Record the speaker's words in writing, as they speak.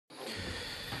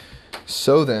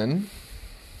So then,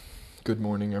 good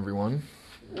morning, everyone.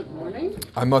 Good morning.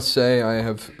 I must say I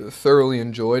have thoroughly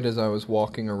enjoyed, as I was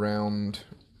walking around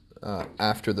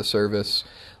after the service,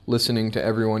 listening to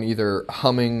everyone either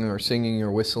humming or singing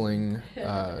or whistling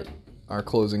our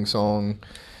closing song,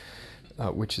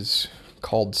 which is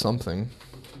called something.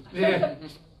 Yeah.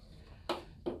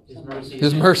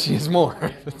 His mercy is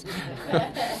more.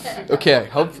 Okay,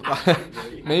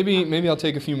 maybe I'll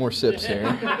take a few more sips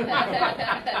here.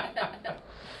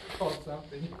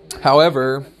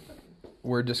 However,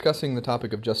 we're discussing the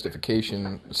topic of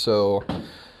justification, so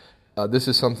this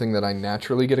is something that I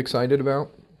naturally get excited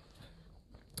about.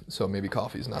 So maybe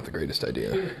coffee is not the greatest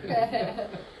idea.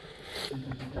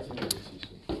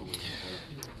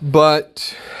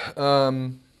 But,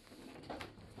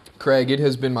 Craig, it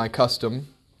has been my custom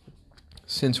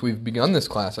since we've begun this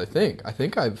class, I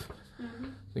think I've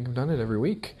done it every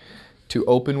week, to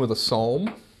open with a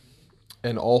psalm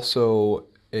and also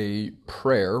a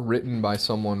prayer written by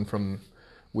someone from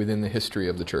within the history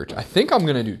of the church. I think I'm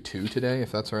going to do two today, if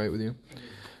that's all right with you.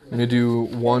 I'm going to do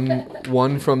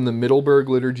one from the Middleburg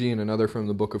Liturgy and another from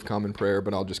the Book of Common Prayer,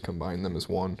 but I'll just combine them as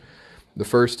one. The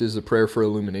first is a prayer for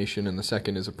illumination, and the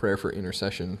second is a prayer for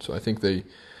intercession. So I think they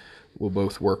will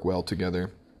both work well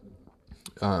together.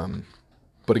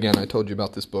 But again, I told you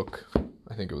about this book,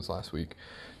 I think it was last week,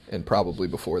 and probably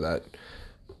before that.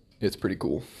 It's pretty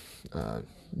cool.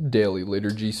 Daily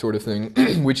liturgy sort of thing,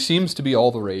 which seems to be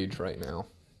all the rage right now.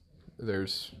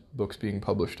 There's books being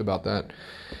published about that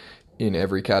in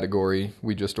every category.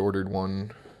 We just ordered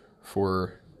one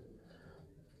for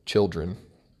children.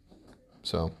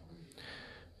 So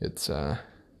it's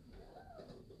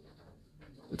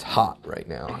hot right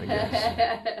now, I guess.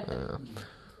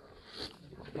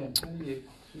 And how do you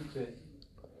keep it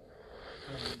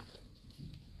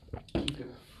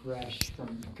fresh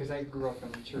from, because I grew up in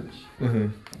a church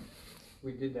where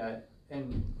we did that,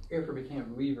 and after I became a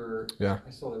believer, I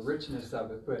saw the richness of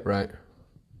it, but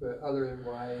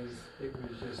otherwise it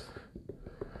was just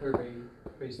everybody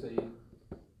basically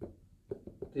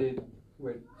did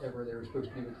whatever they were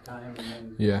supposed to do at the time,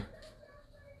 and then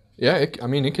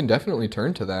it can definitely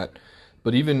turn to that,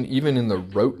 but even in the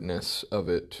roteness of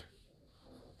it,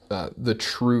 the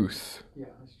truth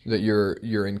that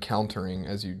you're encountering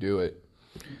as you do it,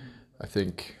 I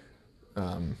think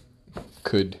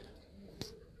could,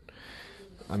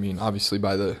 obviously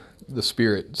by the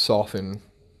Spirit, soften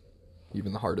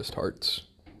even the hardest hearts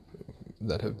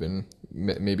that have been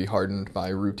maybe hardened by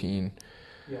routine.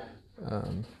 Yeah.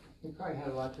 It probably had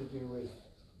a lot to do with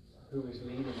who was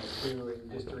leading it too,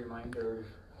 and just a reminder of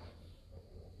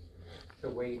the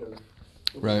weight of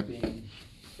what was being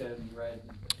said and read.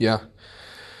 Yeah.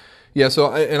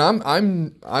 So,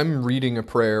 I'm reading a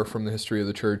prayer from the history of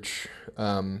the church,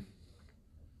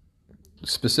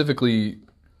 specifically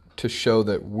to show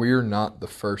that we're not the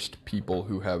first people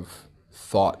who have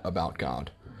thought about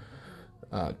God,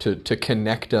 to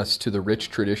connect us to the rich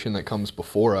tradition that comes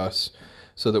before us,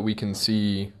 so that we can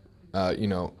see, I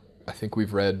think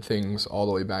we've read things all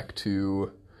the way back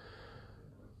to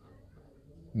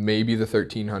maybe the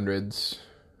 1300s.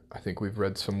 I think we've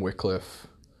read some Wycliffe.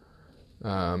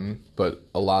 But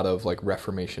a lot of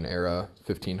Reformation era,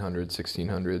 1500s,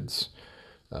 1600s,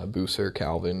 Bucer,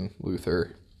 Calvin,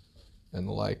 Luther, and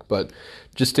the like. But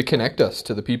just to connect us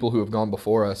to the people who have gone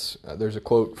before us, there's a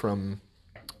quote from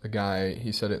a guy,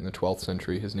 he said it in the 12th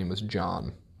century, his name was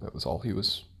John, that was all he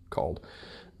was called,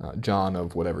 John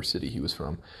of whatever city he was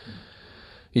from.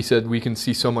 He said, "We can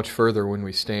see so much further when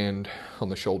we stand on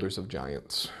the shoulders of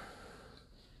giants."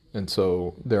 And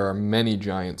so there are many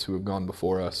giants who have gone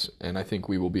before us, and I think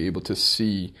we will be able to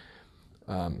see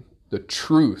the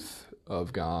truth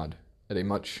of God at a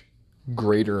much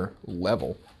greater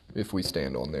level if we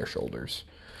stand on their shoulders.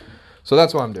 So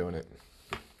that's why I'm doing it.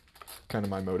 Kind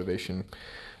of my motivation.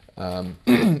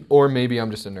 Or maybe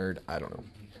I'm just a nerd. I don't know.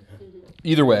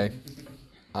 Either way,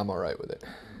 I'm all right with it.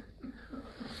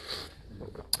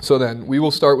 So then, we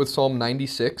will start with Psalm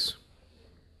 96.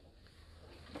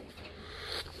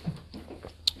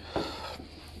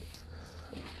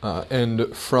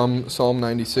 And from Psalm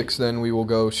 96, then, we will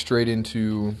go straight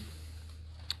into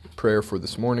prayer for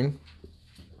this morning,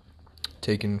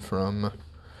 taken from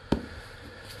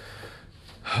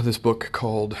this book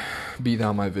called Be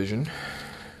Thou My Vision.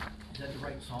 Is that the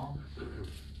right song?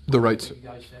 The right You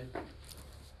guys said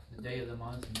the day of the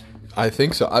month. And then... I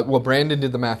think so. Brandon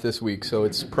did the math this week, so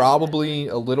it's probably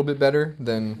a little bit better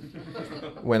than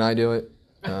when I do it.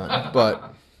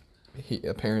 But he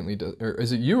apparently does. Or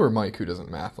is it you or Mike who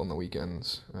doesn't math on the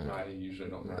weekends? I usually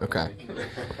don't math. Okay.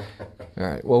 All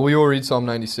right. Well, we will read Psalm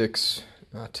 96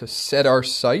 to set our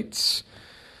sights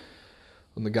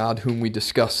on the God whom we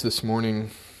discuss this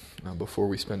morning before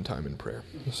we spend time in prayer.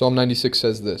 Psalm 96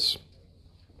 says this,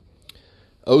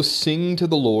 "O sing to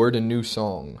the Lord a new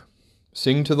song.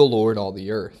 Sing to the Lord all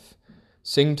the earth.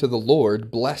 Sing to the Lord,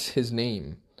 bless his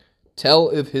name. Tell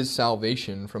of his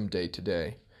salvation from day to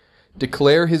day.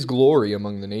 Declare his glory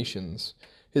among the nations,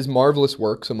 his marvelous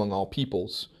works among all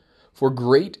peoples. For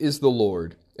great is the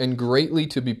Lord, and greatly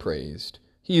to be praised.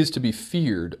 He is to be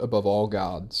feared above all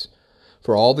gods.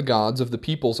 For all the gods of the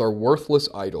peoples are worthless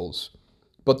idols.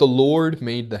 But the Lord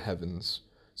made the heavens.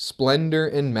 Splendor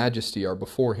and majesty are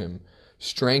before him.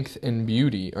 Strength and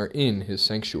beauty are in his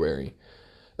sanctuary.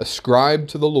 Ascribe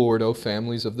to the Lord, O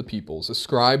families of the peoples.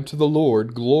 Ascribe to the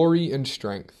Lord glory and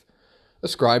strength.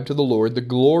 Ascribe to the Lord the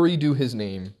glory due his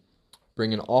name.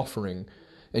 Bring an offering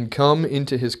and come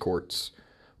into his courts.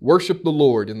 Worship the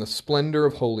Lord in the splendor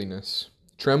of holiness.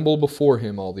 Tremble before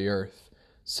him, all the earth.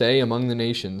 Say among the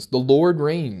nations, the Lord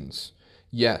reigns.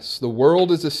 Yes, the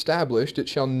world is established, it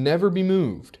shall never be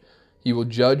moved. He will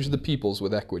judge the peoples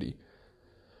with equity.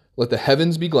 Let the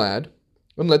heavens be glad,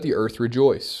 and let the earth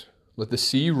rejoice. Let the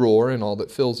sea roar and all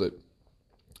that fills it.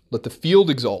 Let the field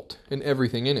exult and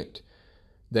everything in it.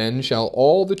 Then shall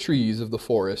all the trees of the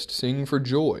forest sing for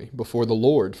joy before the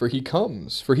Lord, for he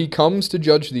comes to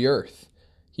judge the earth.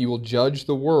 He will judge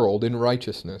the world in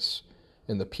righteousness,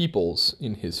 and the peoples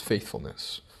in his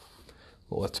faithfulness."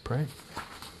 Well, let's pray.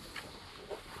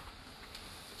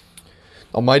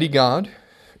 Almighty God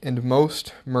and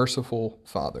most merciful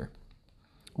Father,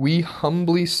 we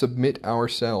humbly submit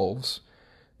ourselves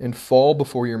and fall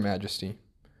before your majesty,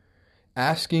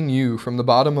 asking you from the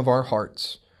bottom of our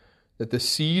hearts that the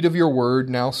seed of your word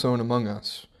now sown among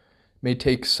us may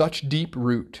take such deep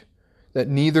root that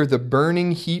neither the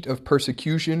burning heat of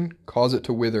persecution cause it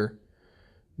to wither,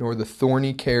 nor the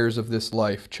thorny cares of this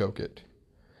life choke it,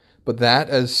 but that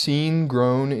as seed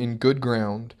grown in good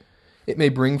ground, it may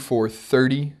bring forth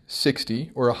 30,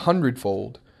 60, or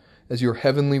 100-fold, as your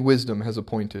heavenly wisdom has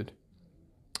appointed.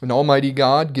 And Almighty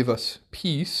God, give us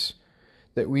peace,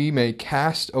 that we may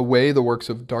cast away the works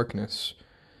of darkness,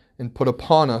 and put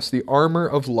upon us the armor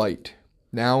of light,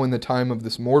 now in the time of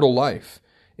this mortal life,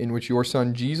 in which your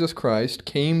Son Jesus Christ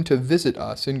came to visit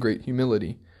us in great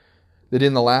humility, that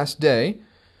in the last day,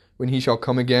 when he shall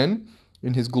come again,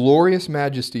 in his glorious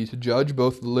majesty to judge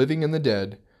both the living and the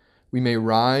dead, we may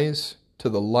rise to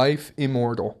the life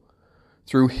immortal,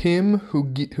 through him who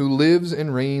lives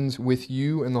and reigns with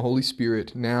you and the Holy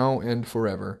Spirit, now and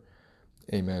forever.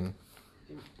 Amen.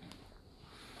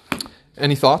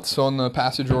 Any thoughts on the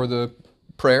passage or the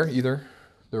prayer, either?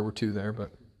 There were two there,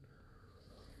 but...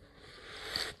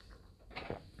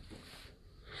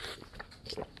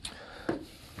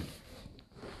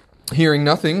 Hearing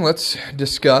nothing, let's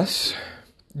discuss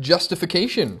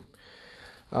justification.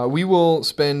 We will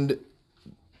spend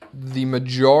the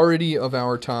majority of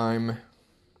our time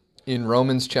in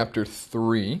Romans chapter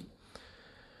 3,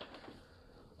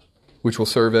 which will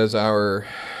serve as our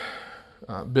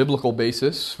biblical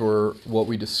basis for what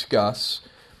we discuss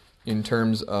in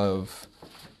terms of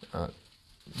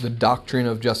the doctrine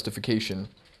of justification.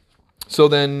 So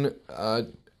then,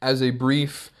 as a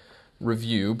brief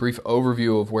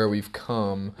overview of where we've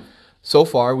come, so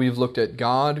far we've looked at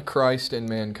God, Christ, and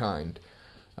mankind.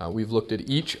 We've looked at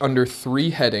each under three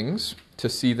headings to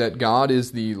see that God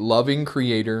is the loving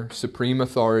creator, supreme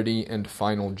authority, and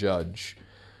final judge.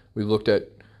 We looked at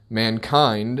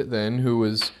mankind, then, who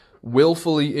was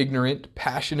willfully ignorant,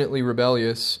 passionately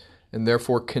rebellious, and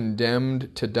therefore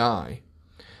condemned to die.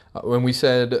 When we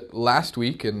said last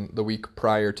week, and the week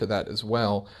prior to that as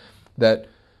well, that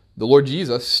the Lord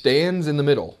Jesus stands in the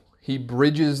middle. He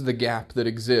bridges the gap that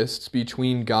exists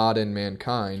between God and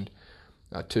mankind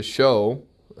to show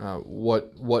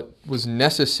what was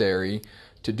necessary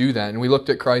to do that. And we looked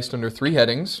at Christ under three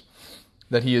headings: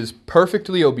 that he is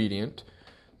perfectly obedient,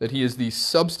 that he is the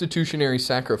substitutionary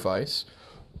sacrifice,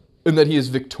 and that he is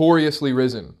victoriously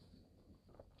risen.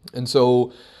 And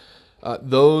so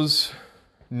those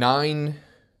 9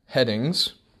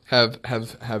 headings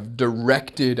have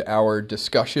directed our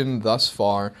discussion thus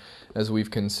far as we've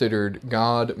considered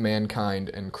God, mankind,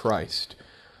 and Christ.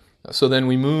 So then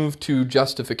we move to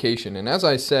justification. And as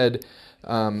I said,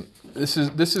 this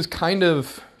is kind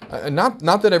of, not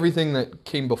that everything that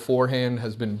came beforehand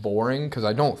has been boring, because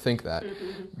I don't think that,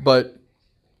 but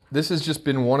this has just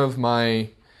been one of my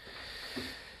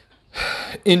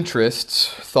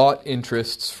thought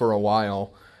interests for a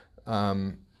while,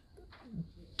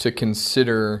 to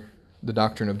consider the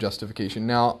doctrine of justification.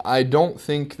 Now, I don't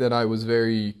think that I was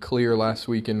very clear last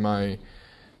week in my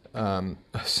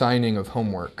assigning of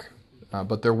homework,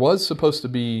 but there was supposed to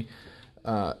be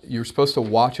you're supposed to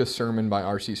watch a sermon by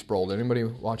R.C. Sproul. Did anybody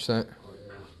watch that?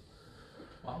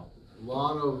 Wow. A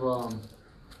lot of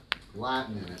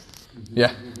Latin in it.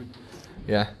 Yeah.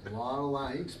 Yeah. A lot of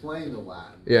Latin. He explained the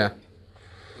Latin. Yeah.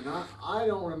 And I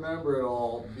don't remember it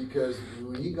all because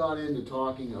when he got into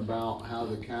talking about how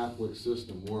the Catholic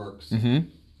system works, Mm-hmm.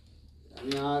 I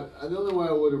mean, the only way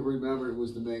I would have remembered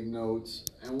was to make notes.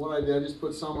 And what I did, I just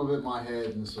put some of it in my head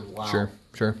and said, wow.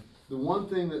 Sure. The one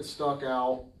thing that stuck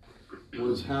out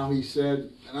was how he said,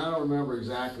 and I don't remember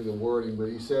exactly the wording, but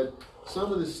he said,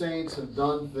 some of the saints have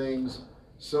done things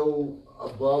so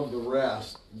above the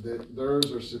rest that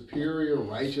theirs are superior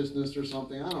righteousness or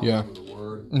something. I don't remember the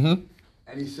word. Mm-hmm.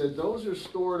 And he said those are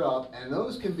stored up, and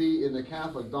those can be in the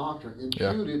Catholic doctrine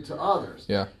imputed to others.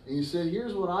 Yeah. And he said,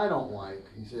 here's what I don't like.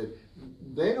 He said,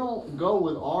 they don't go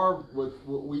with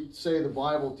what we say the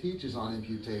Bible teaches on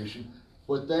imputation,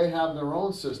 but they have their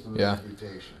own system of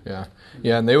imputation. Yeah.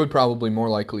 Yeah, and they would probably more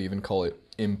likely even call it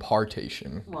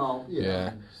impartation. Well,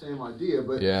 same idea.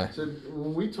 But so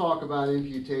when we talk about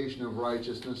imputation of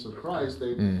righteousness of Christ,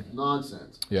 they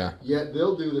nonsense. Yeah. Yet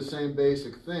they'll do the same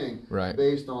basic thing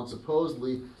based on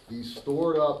supposedly these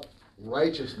stored up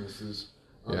righteousnesses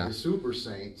of the super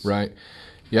saints. Right.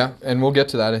 Yeah, and we'll get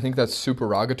to that. I think that's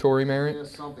supererogatory merit. Yeah,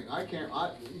 something.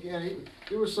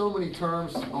 There were so many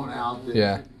terms thrown out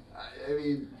that I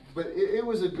mean, but it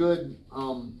was a good.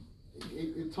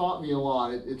 It taught me a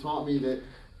lot. It taught me that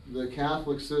the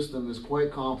Catholic system is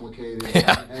quite complicated,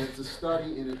 and it's a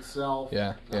study in itself.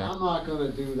 Yeah. I'm not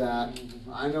going to do that.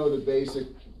 I know the basic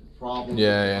problems of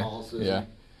Catholicism,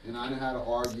 and I know how to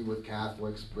argue with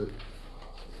Catholics, but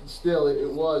still,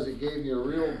 it gave me a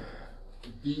real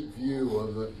deep view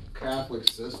of the Catholic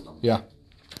system. Yeah.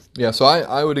 Yeah, so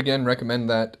I would again recommend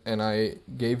that, and I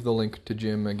gave the link to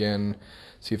Jim again.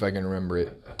 See if I can remember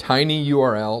it.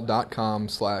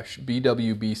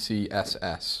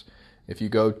 tinyurl.com/BWBCSS. If you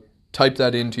go type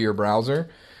that into your browser,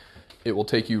 it will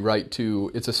take you right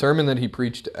to, it's a sermon that he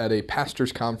preached at a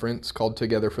pastor's conference called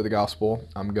Together for the Gospel.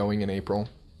 I'm going in April.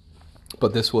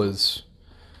 But this was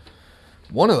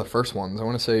one of the first ones. I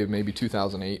want to say maybe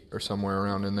 2008 or somewhere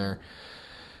around in there.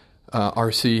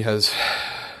 RC has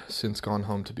since gone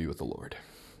home to be with the Lord.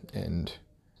 And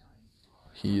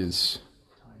he is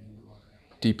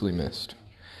deeply missed.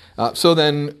 So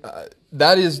then,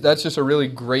 that's just a really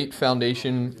great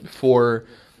foundation for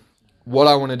what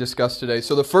I want to discuss today.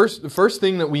 So the first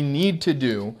thing that we need to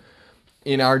do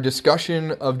in our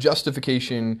discussion of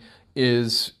justification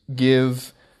is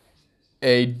give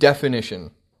a definition.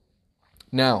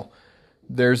 Now,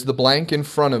 there's the blank in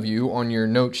front of you on your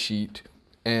note sheet,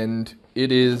 and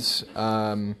it is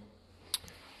how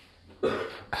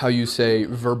you say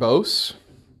verbose.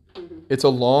 It's a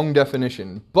long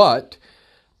definition, but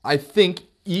I think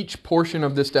each portion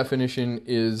of this definition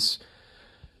is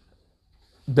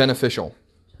beneficial,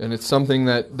 and it's something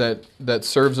that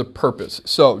serves a purpose.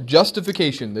 So,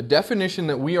 justification, the definition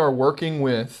that we are working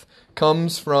with,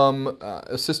 comes from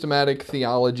a systematic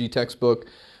theology textbook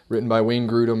written by Wayne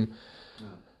Grudem,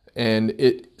 and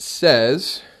it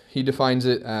says, he defines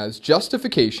it as,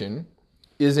 justification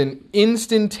is an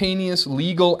instantaneous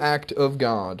legal act of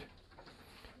God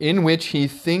in which he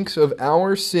thinks of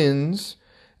our sins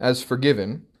as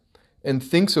forgiven and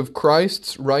thinks of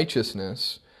Christ's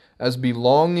righteousness as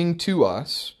belonging to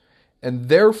us, and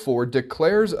therefore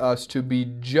declares us to be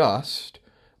just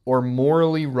or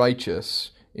morally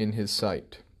righteous in his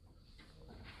sight.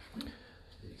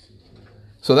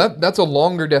 So that's a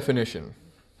longer definition.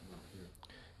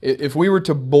 If we were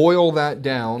to boil that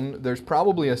down, there's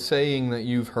probably a saying that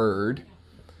you've heard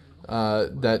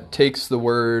that takes the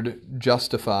word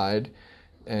justified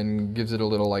and gives it a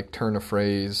little like turn of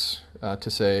phrase to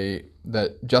say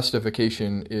that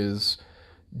justification is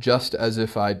just as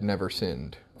if I'd never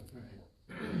sinned.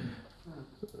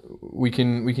 We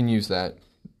can use that,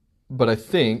 but I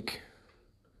think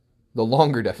the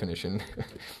longer definition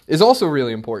is also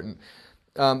really important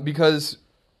because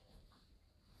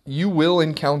you will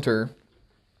encounter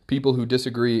people who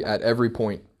disagree at every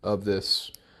point of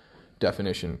this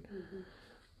definition.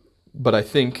 But I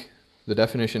think the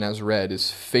definition as read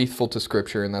is faithful to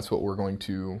Scripture, and that's what we're going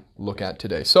to look at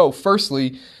today. So,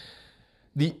 firstly,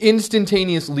 the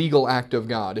instantaneous legal act of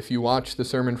God. If you watch the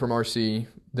sermon from RC,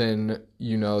 then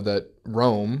you know that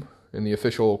Rome, in the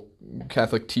official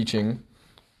Catholic teaching,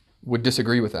 would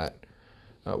disagree with that,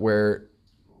 where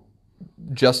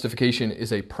justification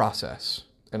is a process.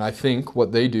 And I think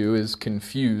what they do is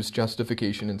confuse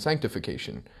justification and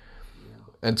sanctification.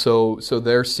 And so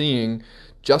they're seeing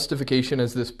justification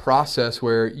as this process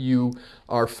where you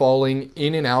are falling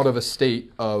in and out of a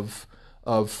state of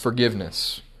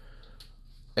forgiveness.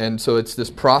 And so it's this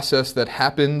process that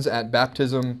happens at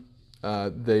baptism.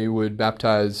 They would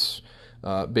baptize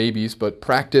babies, but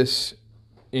practice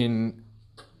in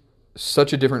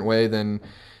such a different way than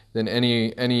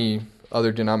any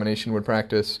other denomination would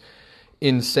practice,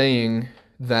 in saying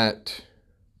that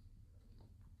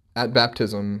at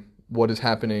baptism, what is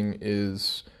happening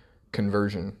is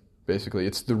conversion, basically.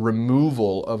 It's the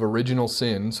removal of original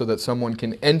sin so that someone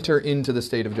can enter into the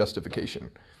state of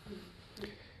justification.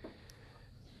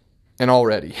 And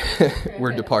already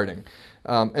we're departing.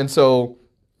 And so...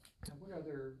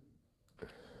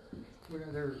 What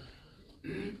other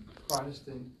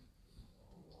Protestant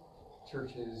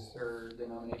churches or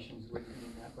denominations would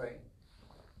mean that way?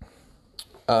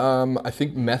 I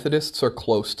think Methodists are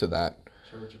close to that.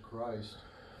 Church of Christ.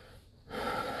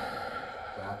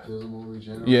 Baptismal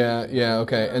regeneration. Yeah,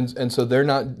 okay. And so they're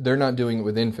not doing it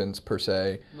with infants per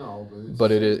se. No,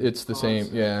 but it's the same,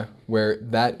 yeah, where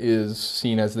that is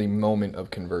seen as the moment of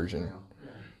conversion.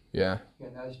 Yeah. Yeah,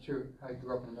 that's true. I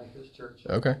grew up in a Methodist church.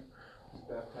 Okay. I was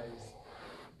baptized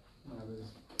when I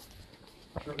was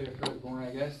shortly after I was born,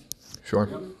 I guess. Sure.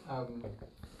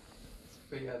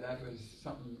 But yeah, that was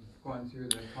something going through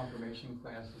the confirmation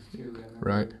classes too.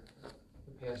 Right.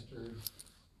 The pastor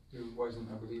who wasn't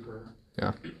a believer.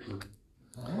 Yeah.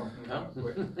 Talking about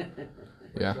what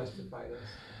justified us.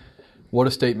 What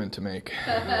a statement to make.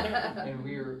 And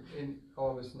we were,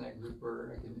 all of us in that group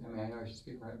were, I know I should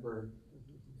speak right, we're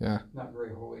not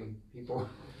very holy people,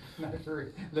 not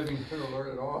very living for the Lord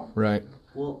at all. Right.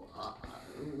 Well,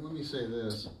 let me say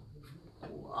this.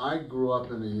 I grew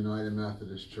up in a United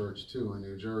Methodist church too in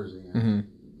New Jersey, and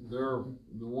the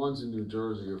ones in New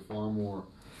Jersey are far more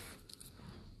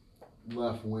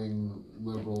left-wing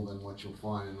liberal than what you'll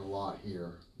find in a lot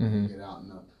here. You get out in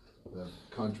the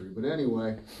country. But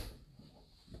anyway,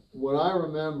 what I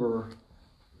remember,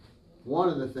 one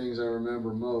of the things I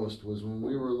remember most was when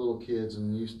we were little kids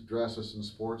and they used to dress us in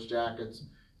sports jackets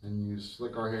and you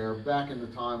slick our hair. Back in the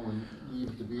time when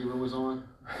Eve the Beaver was on,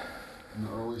 in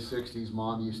the early 60s,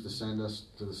 Mom used to send us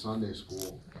to the Sunday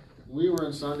school. We were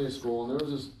in Sunday school and there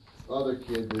was this other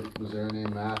kid that was there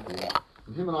named Matthew.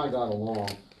 And him and I got along.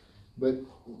 But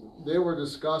they were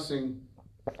discussing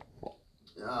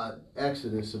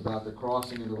Exodus, about the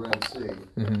crossing of the Red Sea.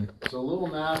 So little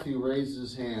Matthew raised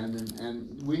his hand,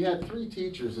 and we had 3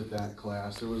 teachers at that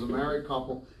class. There was a married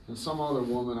couple and some other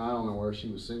woman, I don't know where, she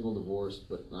was single, divorced,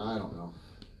 but I don't know.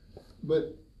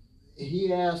 But he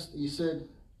said,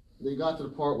 they got to the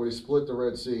part where he split the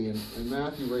Red Sea, and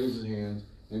Matthew raised his hand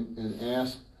and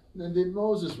asked, did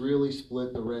Moses really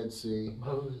split the Red Sea?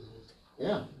 Moses.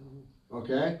 Yeah.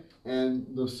 Okay? And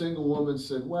the single woman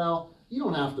said, well, you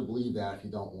don't have to believe that if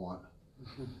you don't want.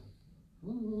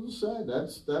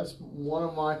 That's one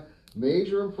of my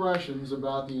major impressions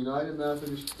about the United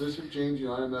Methodist, Bishop James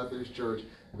United Methodist Church.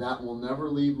 That will never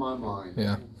leave my mind.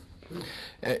 Yeah.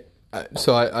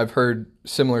 So I've heard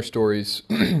similar stories,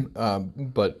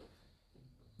 but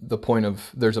the point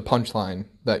of, there's a punchline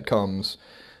that comes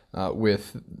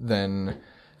with then...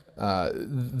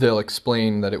 they'll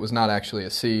explain that it was not actually a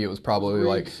sea, it was probably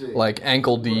like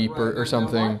ankle deep or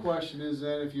something. Now my question is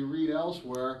that if you read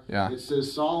elsewhere, it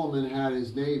says Solomon had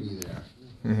his navy there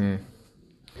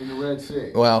in the Red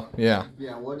Sea. Well, yeah.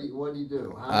 Yeah, what did he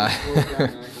do? How did he float that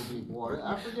in ankle deep water?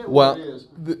 I forget what it is.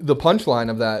 The punchline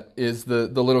of that is the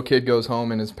little kid goes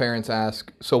home and his parents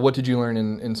ask, so what did you learn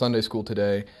in Sunday school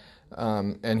today?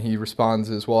 And he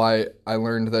responds as, well, I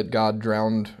learned that God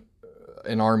drowned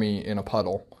an army in a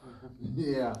puddle.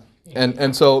 Yeah.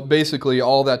 And so basically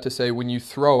all that to say, when you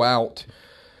throw out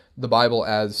the Bible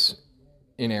as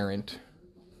inerrant.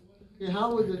 Yeah,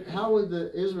 how would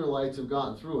the Israelites have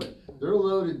gotten through it? They're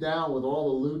loaded down with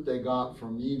all the loot they got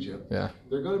from Egypt. Yeah.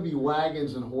 They're going to be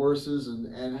wagons and horses,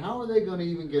 and how are they going to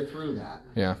even get through that?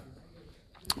 Yeah.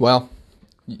 Well,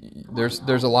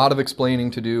 there's a lot of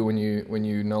explaining to do when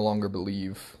you no longer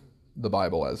believe the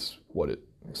Bible as what it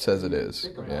says it is.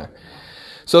 Yeah.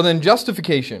 So then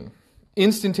justification.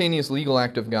 Instantaneous legal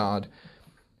act of God,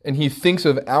 and he thinks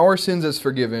of our sins as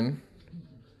forgiven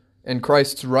and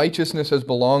Christ's righteousness as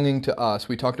belonging to us.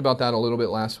 We talked about that a little bit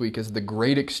last week as the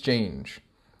great exchange,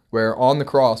 where on the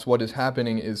cross what is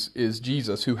happening is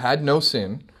Jesus, who had no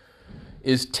sin,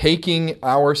 is taking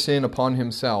our sin upon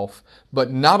himself,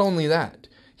 but not only that,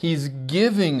 he's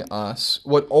giving us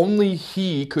what only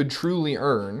he could truly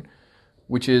earn,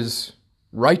 which is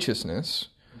righteousness,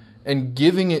 and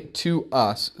giving it to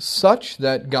us such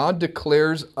that God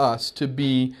declares us to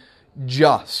be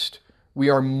just. We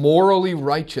are morally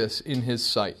righteous in his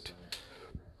sight.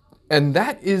 And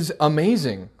that is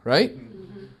amazing, right?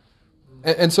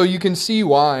 And so you can see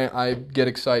why I get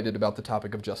excited about the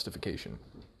topic of justification.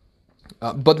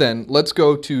 But then, let's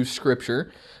go to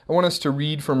Scripture. I want us to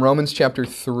read from Romans chapter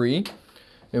 3,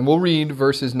 and we'll read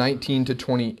verses 19 to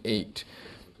 28.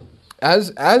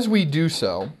 As we do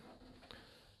so,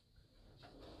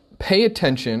 pay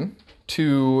attention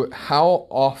to how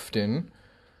often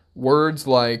words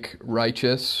like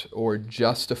righteous or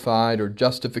justified or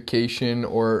justification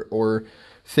or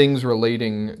things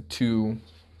relating to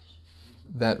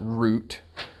that root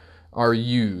are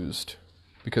used,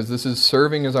 because this is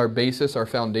serving as our basis, our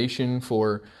foundation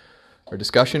for our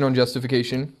discussion on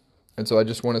justification. And so I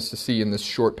just want us to see in this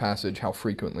short passage how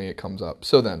frequently it comes up.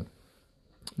 So then,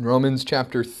 in Romans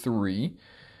chapter 3,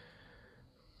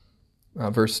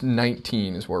 verse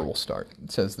 19 is where we'll start.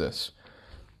 It says this: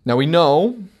 "Now we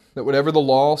know that whatever the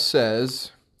law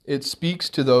says, it speaks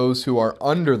to those who are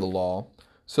under the law,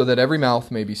 so that every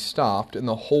mouth may be stopped and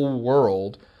the whole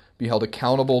world be held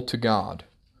accountable to God.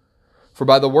 For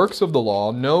by the works of the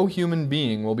law, no human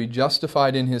being will be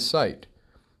justified in his sight,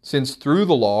 since through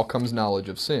the law comes knowledge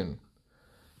of sin.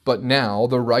 But now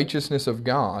the righteousness of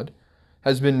God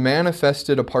has been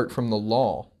manifested apart from the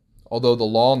law, although the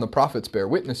law and the prophets bear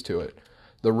witness to it,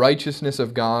 the righteousness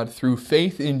of God through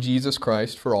faith in Jesus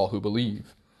Christ for all who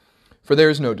believe. For there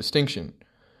is no distinction,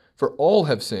 for all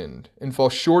have sinned and fall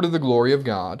short of the glory of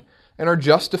God, and are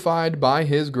justified by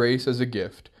his grace as a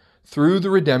gift, through the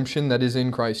redemption that is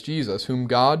in Christ Jesus, whom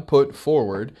God put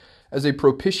forward as a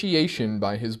propitiation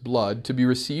by his blood to be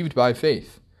received by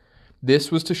faith.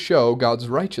 This was to show God's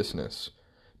righteousness,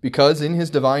 because in his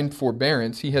divine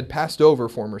forbearance he had passed over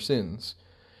former sins.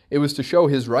 It was to show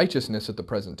his righteousness at the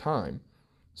present time,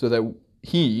 so that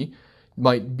he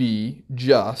might be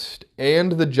just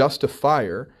and the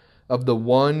justifier of the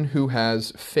one who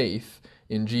has faith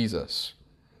in Jesus.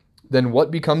 Then what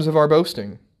becomes of our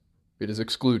boasting? It is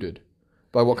excluded.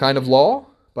 By what kind of law?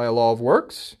 By a law of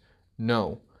works?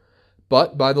 No,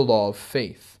 but by the law of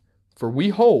faith. For we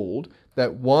hold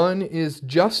that one is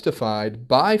justified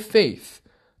by faith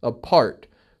apart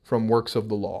from works of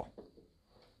the law."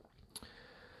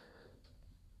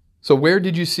 So where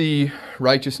did you see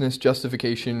righteousness,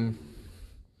 justification,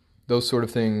 those sort of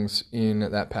things in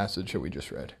that passage that we just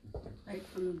read? Right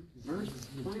from verse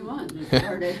 21 it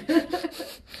started.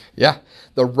 Yeah,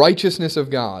 the righteousness of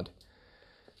God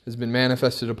has been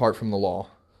manifested apart from the law.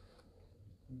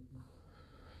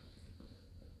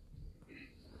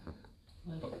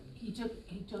 Well, he took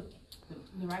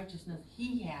the righteousness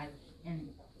he had,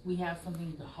 and we have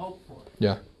something to hope for.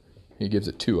 Yeah, he gives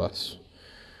it to us.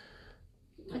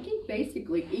 I think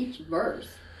basically each verse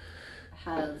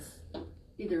has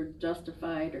either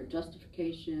justified or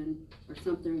justification or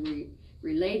something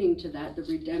relating to that, the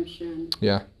redemption.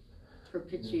 Yeah.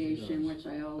 Propitiation, which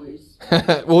I always...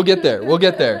 We'll get there.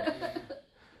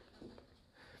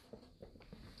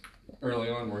 Early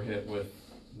on, we're hit with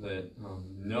that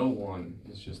no one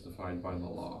is justified by the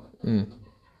law.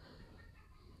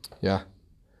 Yeah.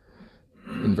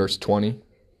 In verse 20.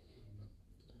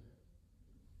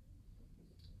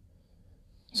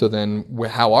 So then,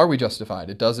 how are we justified?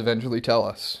 It does eventually tell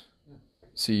us.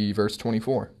 See verse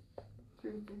 24.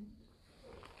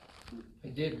 I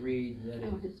did read that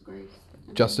His grace.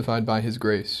 Justified by his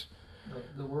grace.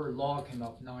 the word law came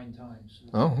up 9 times.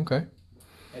 Oh, okay.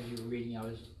 As you were reading, I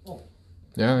was,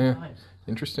 Yeah. times.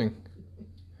 Interesting.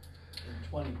 And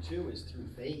 22 is through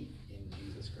faith in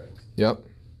Jesus Christ. Yep.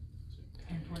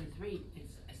 And 23, it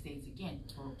states again,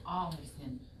 for all have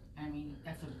sinned. I mean,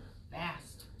 that's a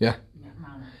vast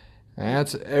amount.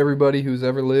 That's everybody who's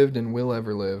ever lived and will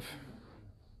ever live.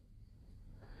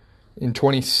 In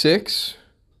 26,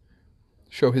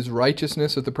 show his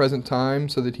righteousness at the present time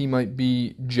so that he might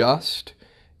be just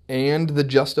and the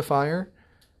justifier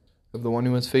of the one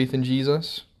who has faith in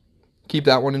Jesus. Keep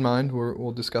that one in mind.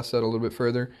 We'll discuss that a little bit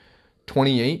further.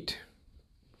 28,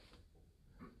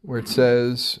 where it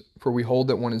says, "For we hold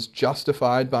that one is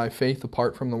justified by faith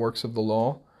apart from the works of the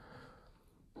law."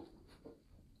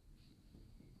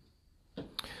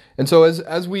 And so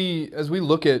as we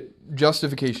look at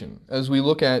justification, as we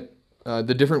look at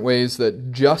the different ways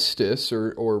that justice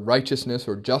or righteousness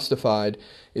or justified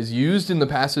is used in the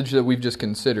passage that we've just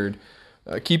considered,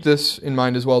 keep this in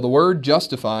mind as well. The word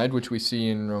justified, which we see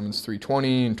in Romans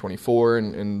 3:20 and 24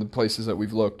 and the places that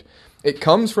we've looked, it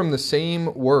comes from the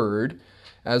same word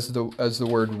as the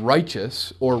word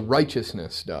righteous or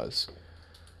righteousness does.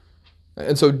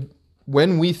 And so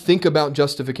when we think about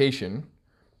justification,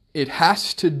 it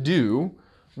has to do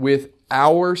with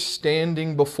our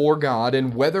standing before God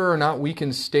and whether or not we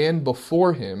can stand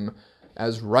before Him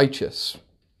as righteous.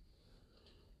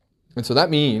 And so that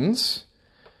means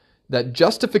that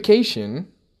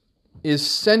justification is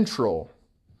central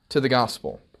to the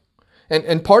gospel.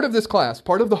 And part of this class,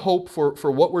 part of the hope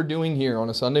for what we're doing here on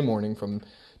a Sunday morning from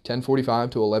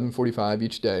 10:45 to 11:45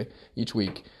 each day, each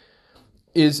week,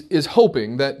 is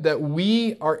hoping that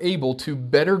we are able to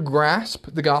better grasp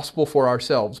the gospel for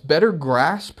ourselves, better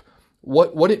grasp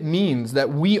what it means that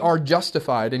we are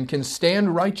justified and can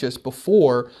stand righteous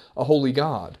before a holy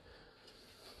God.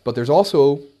 But there's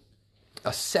also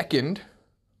a second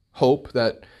hope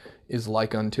that is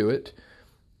like unto it,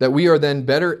 that we are then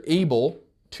better able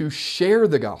to share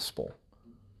the gospel.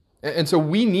 And so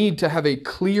we need to have a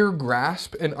clear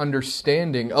grasp and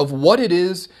understanding of what it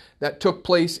is that took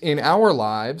place in our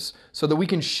lives so that we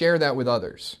can share that with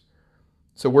others.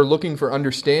 So we're looking for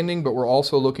understanding, but we're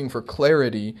also looking for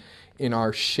clarity in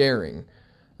our sharing.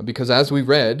 Because as we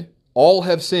read, all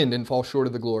have sinned and fall short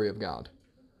of the glory of God.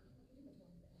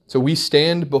 So we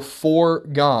stand before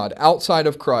God, outside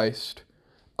of Christ,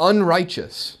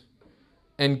 unrighteous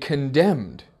and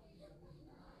condemned.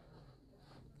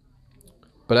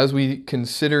 But as we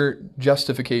consider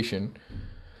justification,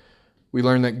 we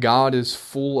learn that God is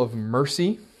full of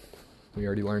mercy. We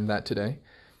already learned that today.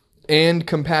 And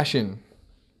compassion.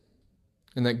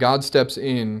 And that God steps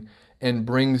in and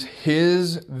brings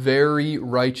His very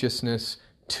righteousness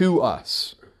to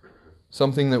us.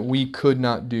 Something that we could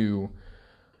not do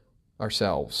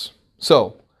ourselves.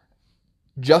 So,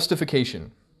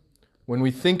 justification. When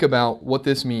we think about what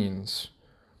this means,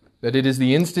 that it is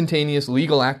the instantaneous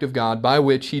legal act of God by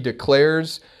which He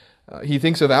declares, He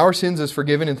thinks of our sins as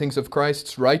forgiven and thinks of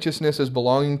Christ's righteousness as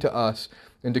belonging to us,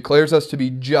 and declares us to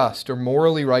be just or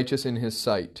morally righteous in His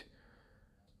sight,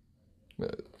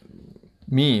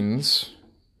 means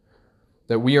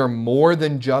that we are more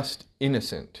than just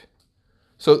innocent.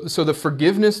 So the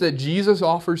forgiveness that Jesus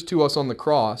offers to us on the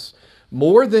cross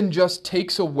more than just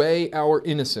takes away our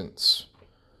innocence,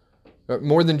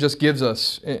 more than just gives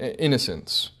us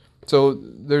innocence. So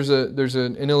there's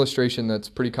an illustration that's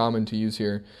pretty common to use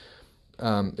here.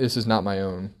 This is not my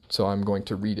own, so I'm going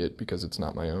to read it because it's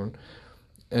not my own.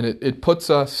 And it puts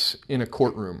us in a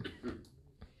courtroom.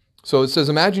 So it says,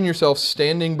 imagine yourself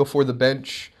standing before the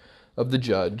bench of the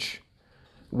judge,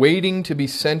 waiting to be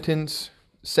sentenced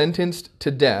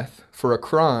to death for a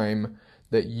crime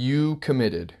that you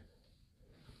committed.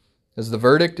 As the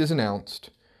verdict is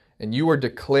announced and you are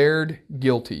declared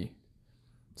guilty,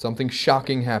 something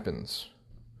shocking happens.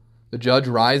 The judge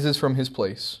rises from his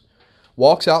place,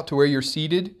 walks out to where you're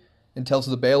seated, and tells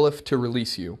the bailiff to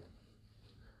release you.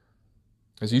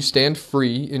 As you stand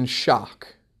free in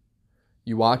shock,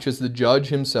 you watch as the judge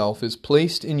himself is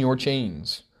placed in your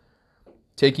chains,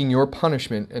 taking your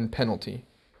punishment and penalty.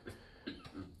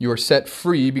 You are set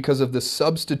free because of the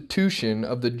substitution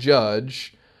of the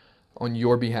judge on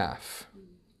your behalf.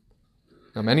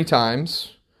 Now, many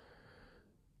times,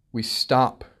 we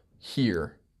stop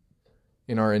here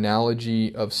in our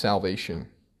analogy of salvation.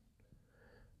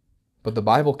 But the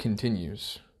Bible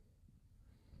continues.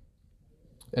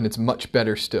 And it's much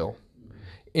better still.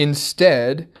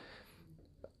 Instead,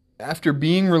 after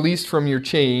being released from your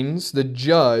chains, the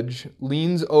judge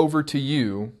leans over to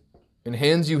you and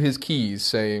hands you his keys,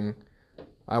 saying,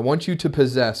 I want you to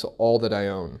possess all that I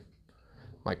own.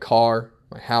 My car,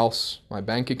 my house, my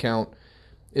bank account,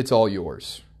 it's all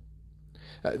yours.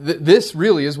 This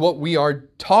really is what we are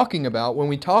talking about when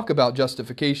we talk about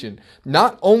justification.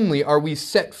 Not only are we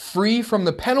set free from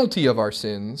the penalty of our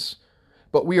sins,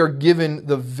 but we are given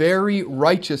the very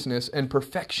righteousness and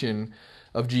perfection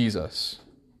of Jesus.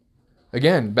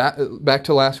 Again, back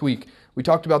to last week, we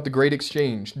talked about the great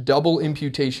exchange, double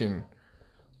imputation,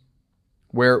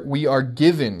 where we are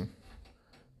given,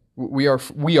 we are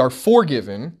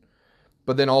forgiven,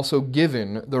 but then also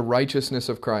given the righteousness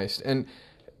of Christ. And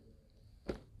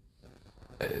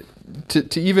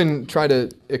to even try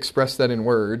to express that in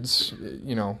words,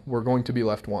 we're going to be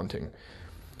left wanting.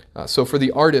 So for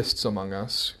the artists among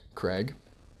us, Craig,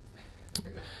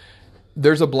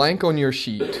 there's a blank on your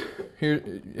sheet.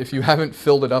 Here, if you haven't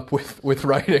filled it up with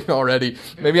writing already,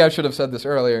 maybe I should have said this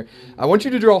earlier. I want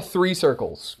you to draw 3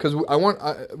 circles, because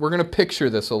we're going to picture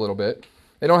this a little bit.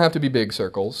 They don't have to be big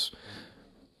circles.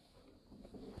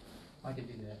 I could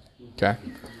do that. Okay.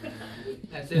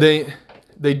 That's it.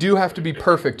 They do have to be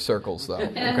perfect circles, though.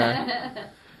 Okay.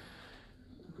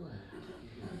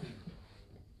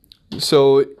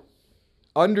 So,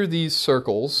 under these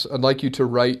circles, I'd like you to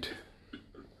write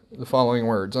the following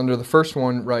words. Under the first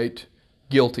one, write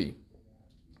guilty.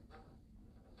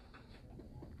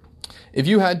 If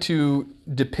you had to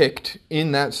depict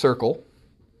in that circle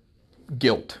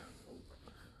guilt,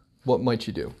 what might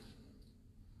you do?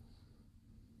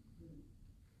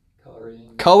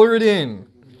 Color it in.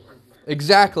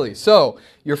 Exactly. So,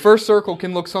 your first circle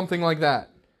can look something like that.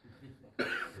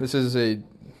 This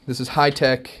is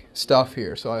high-tech stuff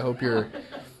here, so I hope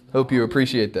you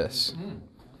appreciate this.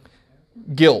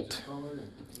 Guilt.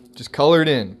 Just color it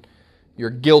in. You're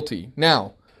guilty.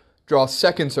 Now, draw a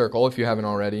second circle if you haven't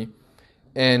already,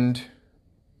 and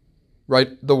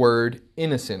write the word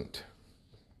innocent.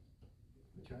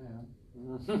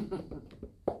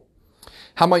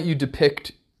 How might you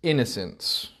depict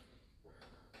innocence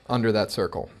under that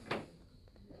circle?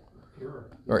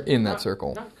 Or in that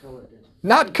circle?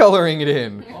 Not coloring it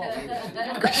in.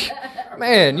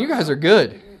 Man, you guys are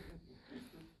good.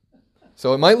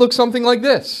 So it might look something like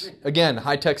this. Again,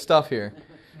 high-tech stuff here.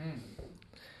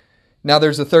 Now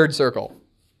there's a third circle.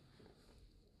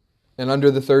 And under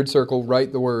the third circle,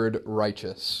 write the word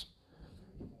righteous.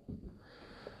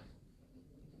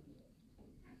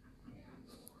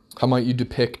 How might you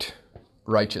depict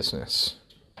righteousness?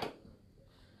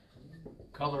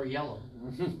 Color yellow.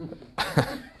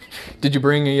 Did you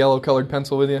bring a yellow-colored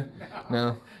pencil with you?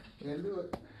 No. Can't do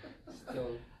it.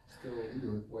 Still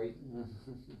white.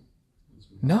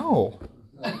 No.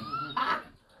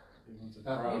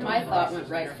 My thought went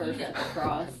right first at the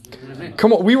cross.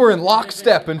 Come on, we were in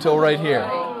lockstep until right here.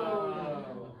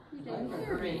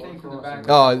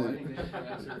 Oh,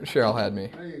 Cheryl had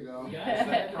me. There you go.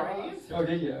 Oh,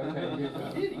 did you? Okay,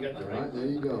 good. You got the Right, there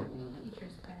you go.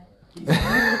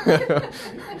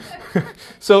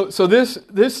 So this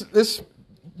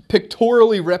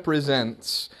pictorially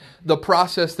represents the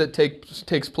process that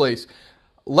takes place.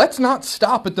 Let's not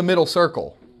stop at the middle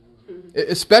circle,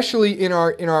 especially in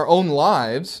our own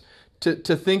lives. To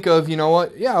think of, you know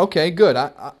what? Yeah, okay, good.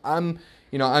 I'm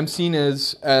seen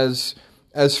as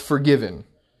forgiven.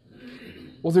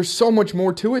 Well, there's so much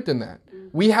more to it than that.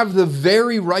 We have the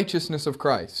very righteousness of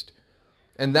Christ,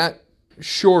 and that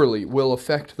surely will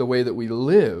affect the way that we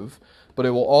live, but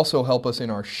it will also help us in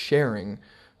our sharing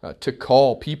to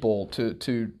call people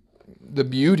to the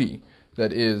beauty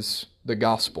that is the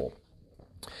gospel.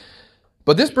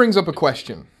 But this brings up a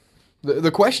question.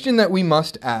 The question that we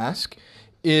must ask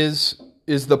is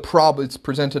the problem. It's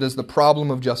presented as the problem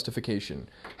of justification.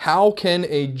 How can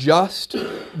a just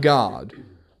God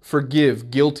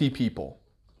forgive guilty people?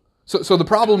 So the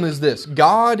problem is this: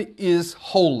 God is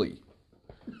holy.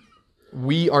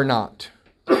 We are not.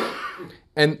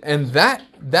 And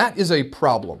that is a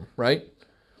problem, right?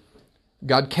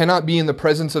 God cannot be in the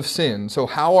presence of sin. So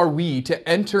how are we to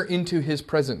enter into His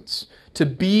presence, to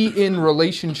be in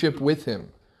relationship with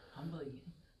Him?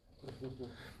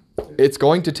 It's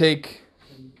going to take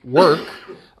work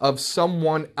of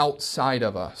someone outside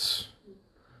of us.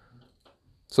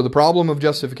 So the problem of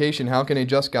justification, how can a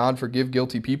just God forgive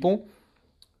guilty people?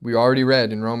 We already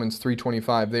read in Romans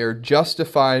 3:25, they are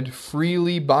justified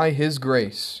freely by His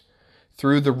grace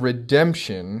through the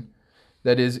redemption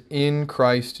that is in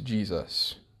Christ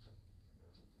Jesus.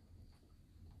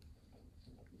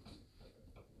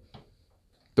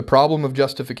 The problem of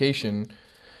justification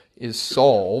is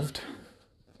solved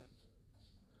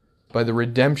by the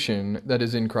redemption that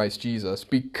is in Christ Jesus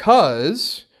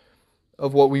because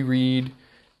of what we read.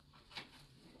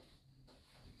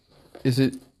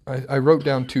 I wrote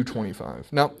down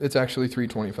 2:25. No, it's actually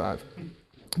 3:25.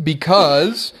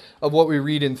 Because of what we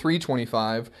read in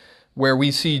 3:25, where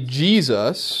we see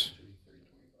Jesus,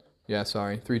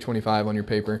 3:25 on your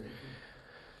paper.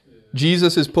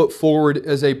 Jesus is put forward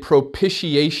as a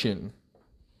propitiation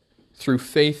through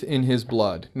faith in His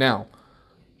blood. Now,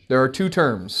 there are two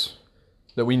terms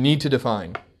that we need to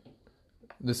define.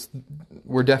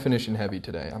 We're definition heavy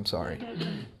today, I'm sorry.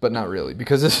 But not really,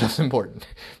 because this is important.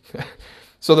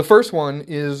 So the first one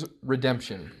is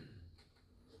redemption.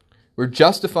 We're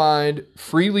justified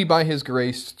freely by His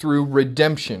grace through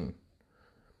redemption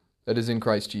that is in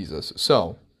Christ Jesus.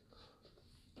 So,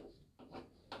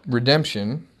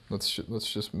 redemption, let's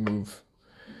just move.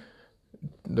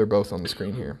 They're both on the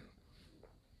screen here.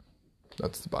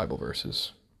 That's the Bible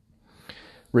verses.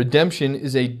 Redemption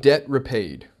is a debt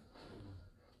repaid.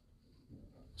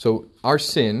 So our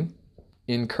sin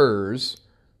incurs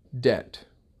debt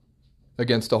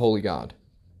against a holy God.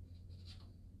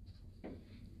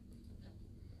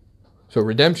 So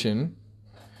redemption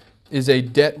is a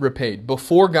debt repaid.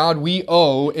 Before God, we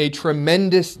owe a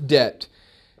tremendous debt,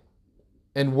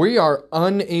 and we are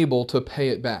unable to pay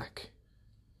it back.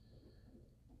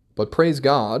 But praise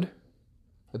God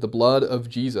that the blood of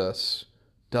Jesus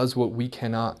does what we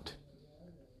cannot.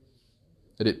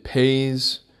 That it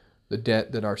pays the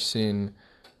debt that our sin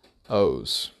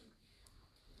owes.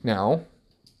 Now,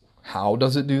 how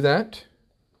does it do that?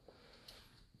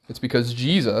 It's because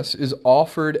Jesus is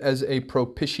offered as a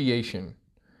propitiation.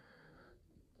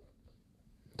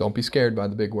 Don't be scared by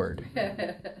the big word.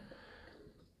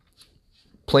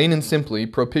 Plain and simply,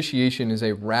 propitiation is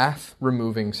a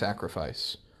wrath-removing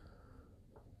sacrifice.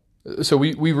 So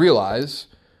we realize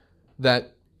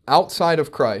that outside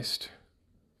of Christ,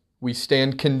 we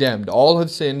stand condemned. All have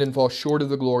sinned and fall short of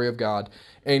the glory of God,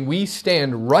 and we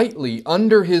stand rightly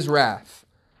under His wrath.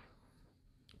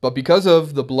 But because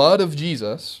of the blood of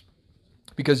Jesus,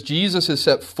 because Jesus is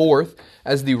set forth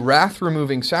as the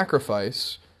wrath-removing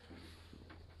sacrifice,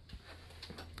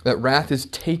 that wrath is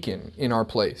taken in our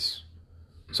place.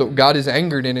 So God is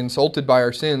angered and insulted by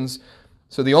our sins.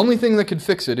 So the only thing that could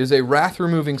fix it is a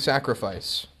wrath-removing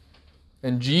sacrifice.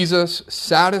 And Jesus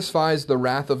satisfies the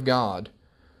wrath of God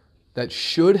that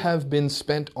should have been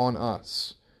spent on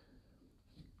us.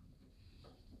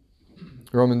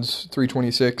 Romans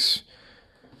 3:26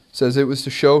 says it was to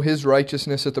show His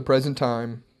righteousness at the present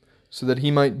time, so that He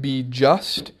might be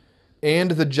just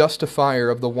and the justifier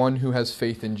of the one who has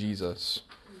faith in Jesus.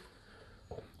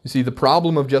 You see, the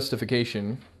problem of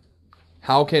justification,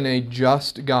 how can a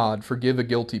just God forgive a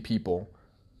guilty people?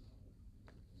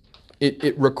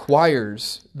 It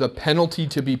requires the penalty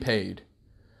to be paid.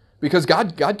 Because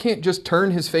God can't just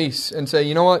turn His face and say,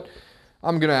 you know what,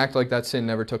 I'm going to act like that sin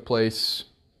never took place.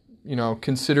 You know,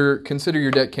 consider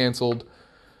your debt canceled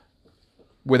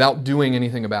without doing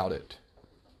anything about it.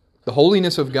 The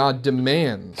holiness of God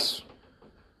demands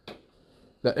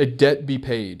that a debt be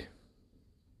paid.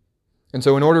 And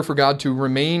so in order for God to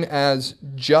remain as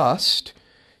just,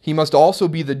 He must also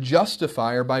be the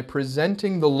justifier by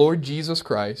presenting the Lord Jesus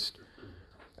Christ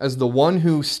as the one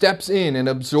who steps in and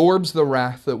absorbs the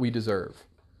wrath that we deserve.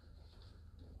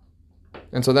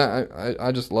 And so that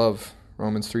I just love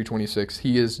Romans 3:26.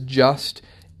 He is just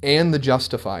and the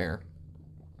justifier.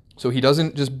 So He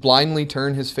doesn't just blindly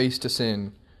turn His face to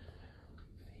sin.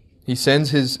 He sends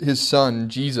His Son,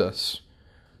 Jesus,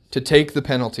 to take the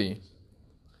penalty.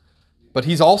 But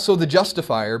He's also the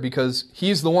justifier because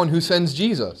He's the one who sends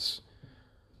Jesus.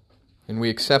 And we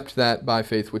accept that by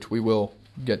faith, which we will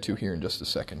get to here in just a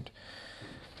second.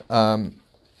 I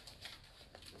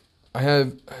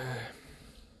have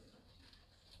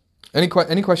any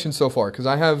questions so far? Because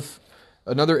I have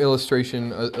another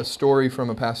illustration, a story from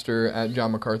a pastor at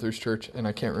John MacArthur's church, and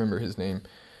I can't remember his name.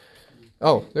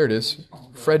 Oh, there it is.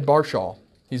 Fred Barshaw.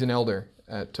 He's an elder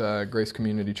at Grace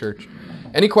Community Church.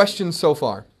 Any questions so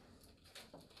far?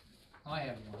 I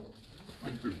have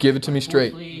one. Give it to me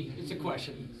straight. It's a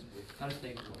question, not a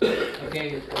statement.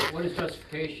 Okay, what is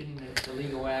justification? It's a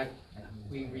legal act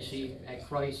we receive at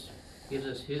Christ, gives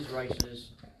us His righteousness,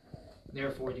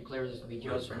 therefore declares us to be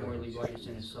just and morally righteous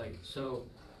in His sight. So,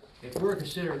 if we're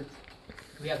considered,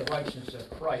 we have the righteousness of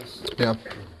Christ, Yeah.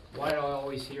 Why do I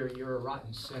always hear you're a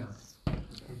rotten sinner? You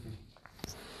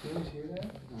always hear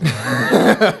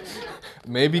that?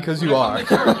 Maybe because you are.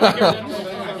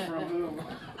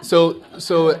 So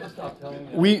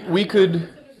we could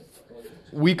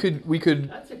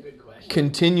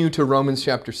continue to Romans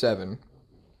chapter 7.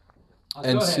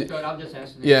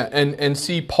 And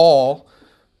see Paul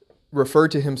refer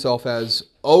to himself as,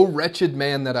 "O wretched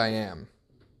man that I am,"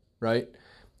 right?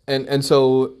 And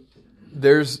so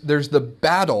there's the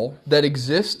battle that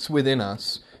exists within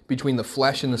us between the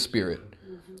flesh and the spirit.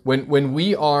 When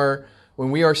we are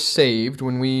saved,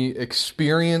 when we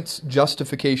experience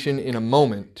justification in a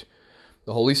moment,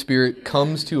 the Holy Spirit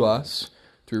comes to us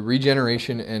through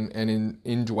regeneration and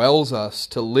indwells us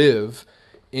to live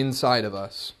inside of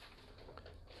us.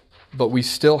 But we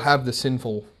still have the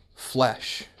sinful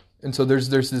flesh. And so there's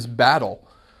this battle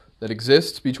that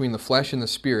exists between the flesh and the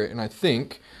spirit. And I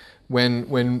think when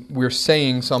we're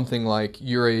saying something like,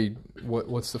 you're a,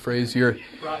 what's the phrase? You're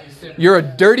a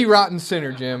dirty, rotten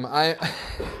sinner, Jim.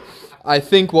 I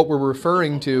think what we're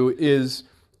referring to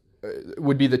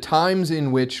would be the times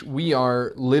in which we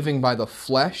are living by the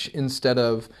flesh instead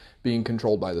of being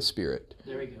controlled by the spirit.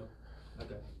 There you go.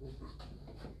 Okay.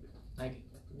 Thank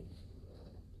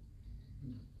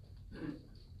you.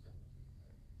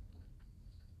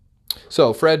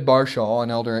 So, Fred Barshaw, an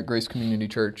elder at Grace Community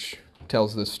Church,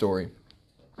 tells this story.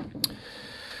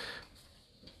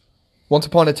 Once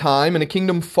upon a time, in a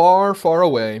kingdom far, far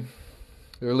away,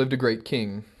 there lived a great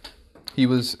king. He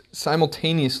was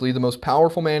simultaneously the most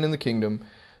powerful man in the kingdom,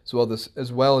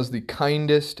 as well as the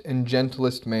kindest and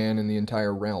gentlest man in the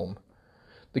entire realm.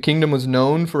 The kingdom was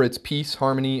known for its peace,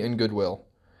 harmony, and goodwill.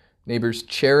 Neighbors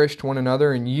cherished one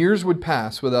another, and years would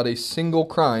pass without a single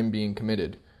crime being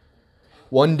committed.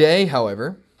 One day,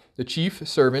 however, the chief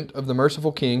servant of the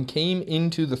merciful king came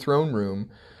into the throne room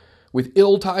with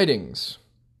ill tidings.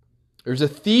 "There's a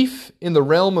thief in the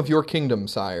realm of your kingdom,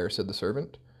 sire," said the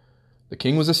servant. The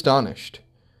king was astonished.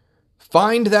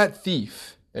 "Find that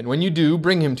thief, and when you do,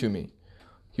 bring him to me.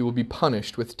 He will be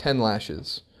punished with 10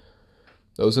 lashes.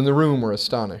 Those in the room were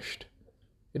astonished.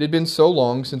 It had been so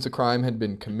long since a crime had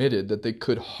been committed that they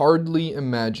could hardly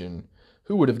imagine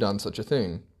who would have done such a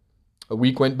thing. A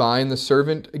week went by, and the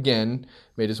servant again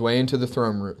made his way into the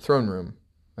throne room.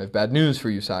 "I have bad news for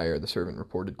you, sire," the servant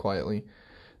reported quietly.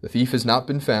 "The thief has not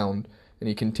been found, and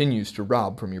he continues to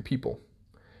rob from your people."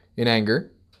 In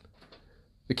anger,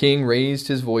 the king raised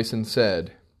his voice and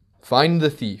said, "Find the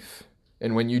thief,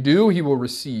 and when you do, he will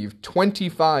receive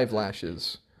 25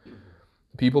 lashes."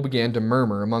 The people began to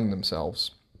murmur among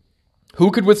themselves. Who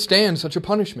could withstand such a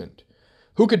punishment?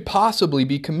 Who could possibly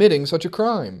be committing such a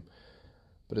crime?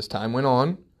 But as time went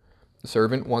on, the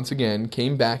servant once again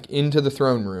came back into the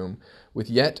throne room with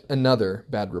yet another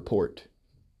bad report.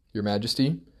 "Your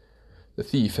Majesty, the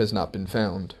thief has not been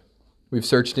found. We've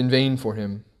searched in vain for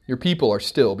him. Your people are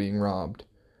still being robbed."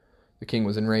 The king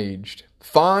was enraged.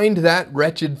 "Find that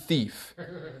wretched thief,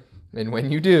 and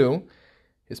when you do,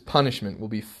 his punishment will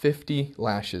be 50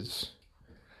 lashes.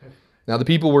 Now the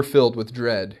people were filled with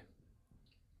dread.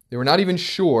 They were not even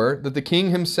sure that the king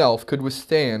himself could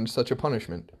withstand such a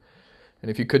punishment. And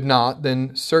if he could not,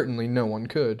 then certainly no one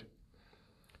could.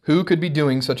 Who could be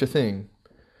doing such a thing?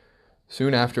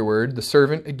 Soon afterward, the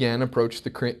servant again approached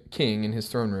the king in his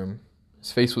throne room.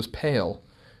 His face was pale,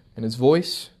 and his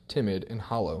voice timid and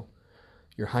hollow.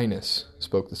 "Your Highness,"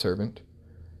 spoke the servant,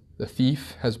 "the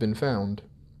thief has been found."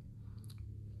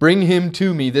 "Bring him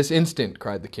to me this instant,"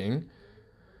 cried the king.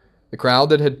 The crowd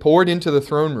that had poured into the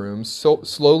throne room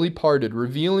slowly parted,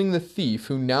 revealing the thief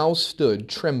who now stood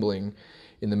trembling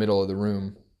in the middle of the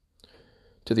room.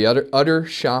 To the utter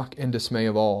shock and dismay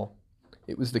of all,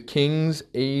 it was the king's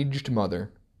aged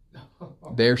mother.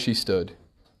 There she stood,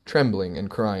 trembling and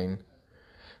crying.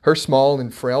 Her small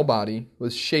and frail body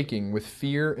was shaking with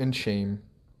fear and shame.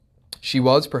 She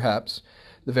was, perhaps,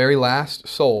 the very last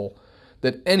soul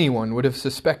that anyone would have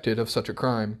suspected of such a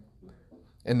crime.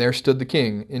 And there stood the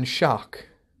king, in shock,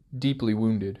 deeply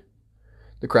wounded.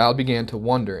 The crowd began to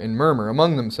wonder and murmur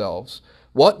among themselves,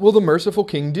 "What will the merciful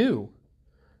king do?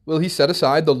 Will he set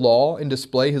aside the law and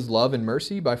display his love and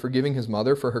mercy by forgiving his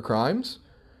mother for her crimes?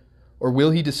 Or will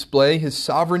he display his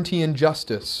sovereignty and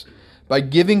justice by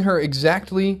giving her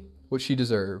exactly what she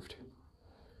deserved?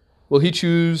 Will he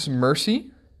choose mercy,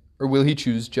 or will he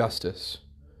choose justice?"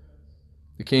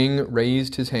 The king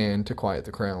raised his hand to quiet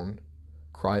the crowd.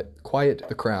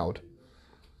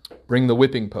 "Bring the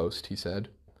whipping post," he said.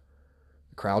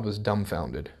 The crowd was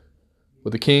dumbfounded.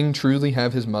 Would the king truly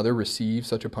have his mother receive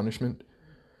such a punishment?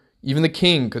 Even the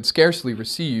king could scarcely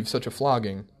receive such a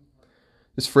flogging.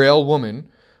 This frail woman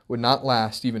would not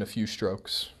last even a few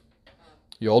strokes.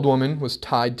 The old woman was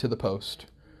tied to the post.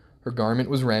 Her garment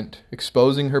was rent,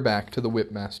 exposing her back to the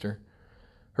whipmaster.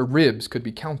 Her ribs could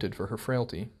be counted for her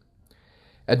frailty.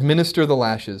 "Administer the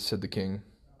lashes," said the king.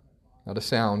 Not a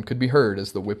sound could be heard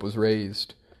as the whip was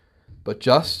raised. But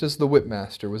just as the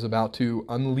whipmaster was about to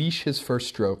unleash his first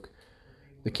stroke,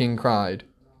 the king cried,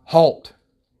 "Halt!"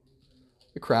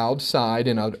 The crowd sighed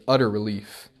in utter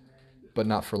relief, but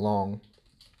not for long.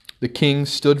 The king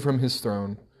stood from his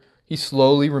throne. He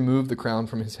slowly removed the crown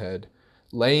from his head,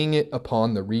 laying it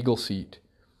upon the regal seat.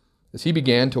 As he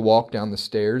began to walk down the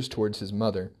stairs towards his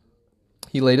mother,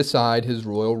 he laid aside his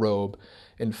royal robe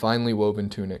and finely woven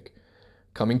tunic.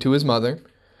 Coming to his mother,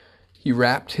 he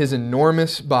wrapped his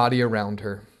enormous body around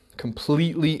her,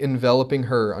 completely enveloping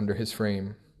her under his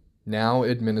frame. "Now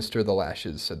administer the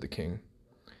lashes," said the king.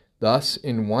 Thus,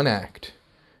 in one act,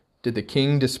 did the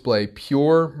king display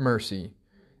pure mercy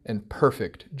and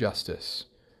perfect justice,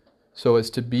 so as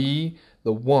to be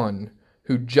the one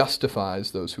who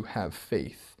justifies those who have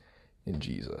faith in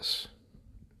Jesus.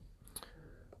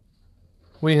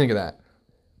 What do you think of that?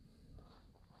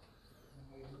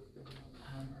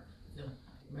 The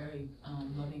very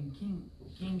loving king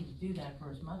to do that for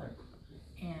his mother,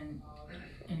 and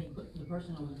the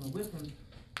person who was going to whip him,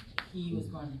 he was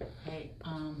going, "Hey,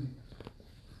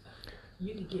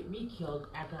 you could get me killed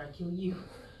after I kill you."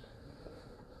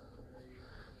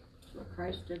 That's what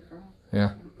Christ did for us.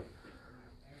 Yeah.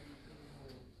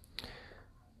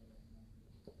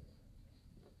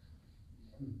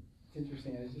 It's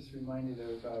interesting. I was just reminded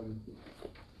of a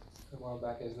while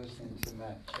back I was listening to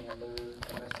Matt Chandler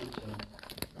message,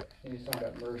 and he was talking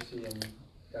about mercy and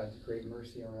God's great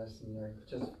mercy on us and our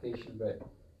justification, but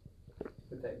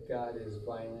that God is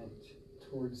violent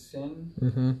towards sin.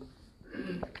 Mm-hmm.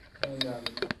 And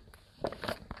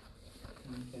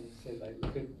he said, like,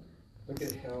 look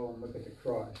at hell and look at the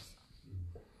cross,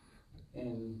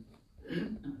 and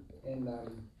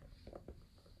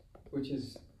which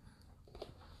is,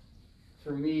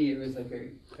 for me, it was like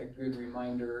a good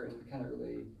reminder and kind of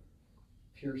really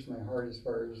pierced my heart as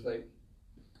far as like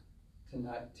to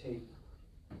not take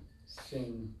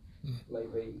sin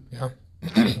lightly. Yeah.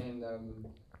 And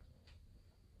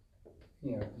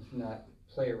you know, to not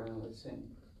play around with sin.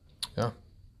 Yeah.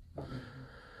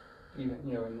 Even,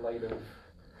 you know, in light of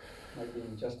my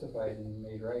being justified and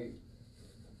made right.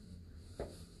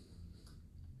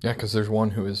 Yeah, because there's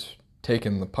one who has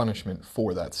taken the punishment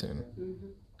for that sin. Mm-hmm.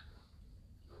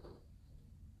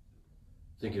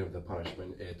 Thinking of the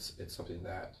punishment, it's something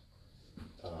that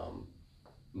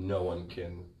no one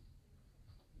can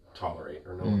tolerate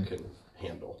or no one can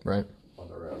handle on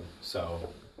their own. So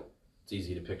it's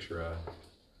easy to picture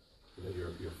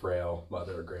your frail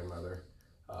mother or grandmother,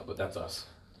 but that's us.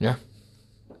 Yeah,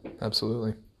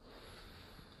 absolutely.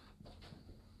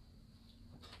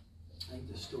 I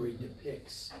think the story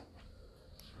depicts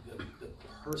the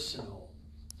personal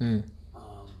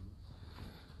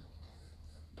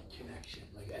connection.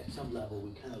 Like at some level,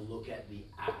 we kind of look at the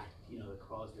act, you know, the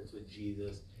cross that's with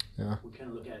Jesus. Yeah. We kind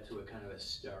of look at it through a kind of a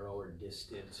sterile or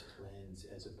distant lens,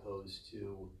 as opposed to,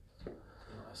 you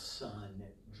know, a son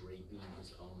draping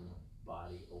his own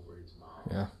body over his mom.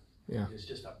 Yeah. Yeah. There's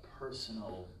just a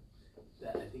personal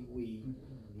that I think we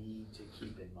need to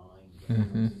keep in mind.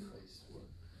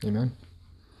 Amen.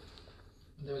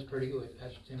 That was pretty good.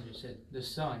 Pastor Tim just said, the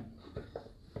Son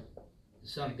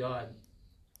of God,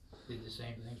 did the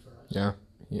same thing for us. Yeah,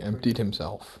 he emptied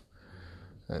himself.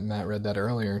 And Matt read that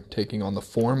earlier, taking on the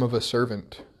form of a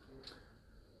servant.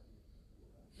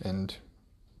 And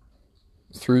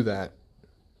through that,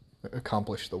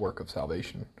 accomplished the work of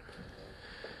salvation.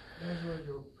 There's where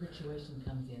your propitiation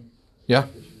comes in. Yeah.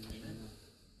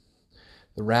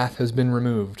 The wrath has been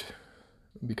removed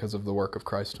because of the work of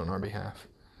Christ on our behalf.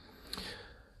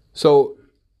 So,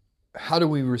 how do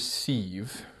we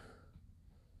receive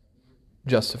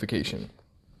justification?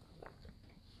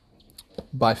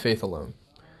 By faith alone.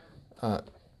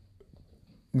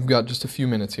 We've got just a few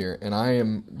minutes here, and I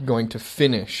am going to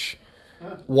finish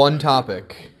one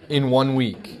topic in 1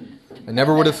 week. I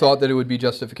never would have thought that it would be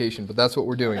justification, but that's what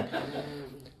we're doing.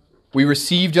 We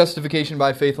receive justification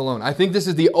by faith alone. I think this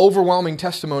is the overwhelming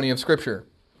testimony of Scripture.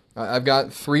 I've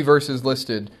got 3 verses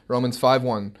listed. Romans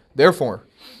 5:1. Therefore,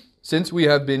 since we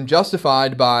have been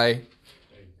justified by,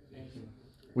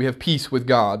 we have peace with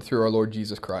God through our Lord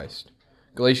Jesus Christ.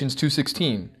 Galatians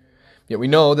 2:16. Yet we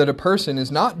know that a person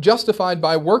is not justified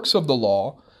by works of the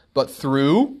law, but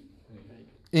through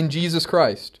in Jesus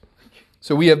Christ.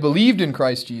 So we have believed in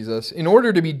Christ Jesus in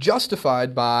order to be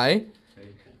justified by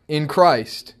in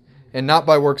Christ, and not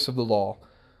by works of the law,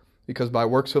 because by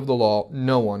works of the law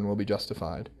no one will be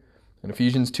justified. And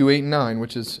Ephesians 2:8-9,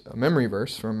 which is a memory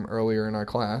verse from earlier in our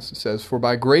class, says, "For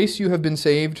by grace you have been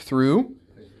saved through,"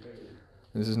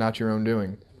 this is not your own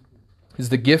doing, is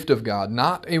the gift of God,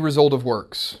 not a result of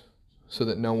works, so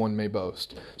that no one may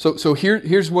boast. So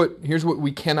here's what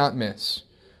we cannot miss.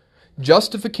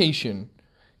 Justification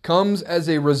comes as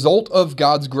a result of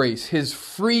God's grace, His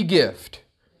free gift,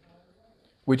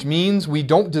 which means we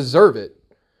don't deserve it,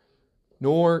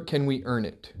 nor can we earn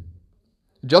it.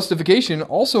 Justification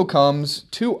also comes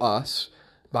to us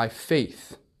by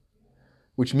faith,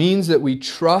 which means that we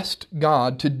trust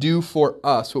God to do for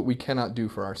us what we cannot do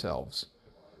for ourselves.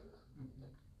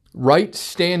 Right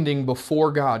standing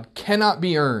before God cannot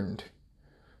be earned,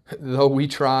 though we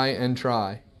try and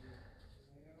try.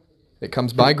 It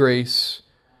comes by grace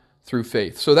through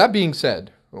faith. So that being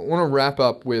said, I want to wrap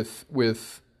up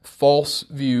with false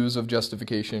views of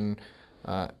justification,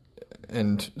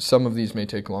 and some of these may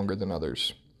take longer than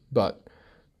others, but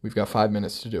we've got 5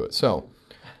 minutes to do it. So,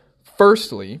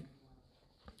 firstly,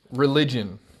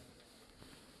 religion.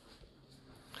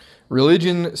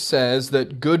 Religion says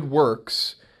that good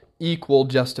works equal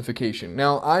justification.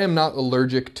 Now, I am not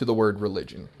allergic to the word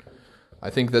religion. I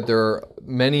think that there are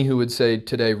many who would say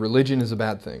today religion is a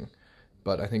bad thing.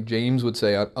 But I think James would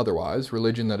say otherwise.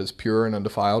 Religion that is pure and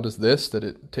undefiled is this, that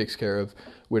it takes care of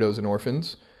widows and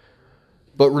orphans.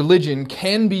 But religion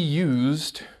can be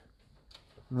used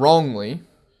wrongly.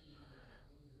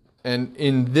 And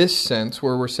in this sense,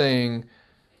 where we're saying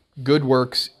good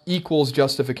works equals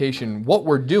justification, what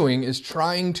we're doing is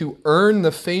trying to earn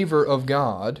the favor of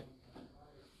God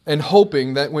and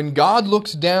hoping that when God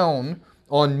looks down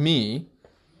on me,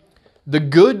 the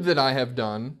good that I have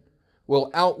done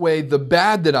will outweigh the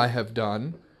bad that I have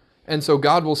done. And so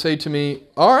God will say to me,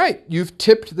 all right, you've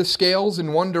tipped the scales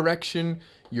in one direction.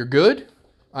 You're good.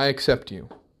 I accept you.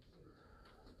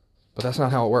 But that's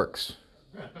not how it works.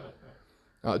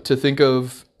 To think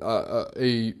of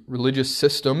a religious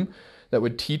system that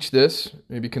would teach this,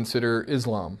 maybe consider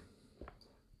Islam,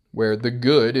 where the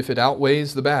good, if it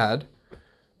outweighs the bad,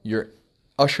 you're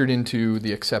ushered into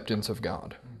the acceptance of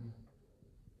God.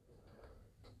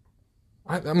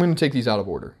 I'm going to take these out of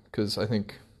order because I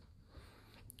think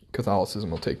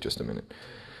Catholicism will take just a minute.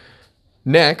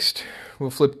 Next,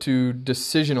 we'll flip to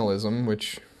decisionalism,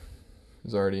 which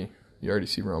is you already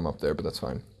see Rome up there, but that's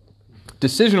fine.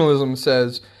 Decisionalism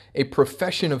says a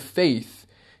profession of faith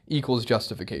equals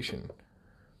justification.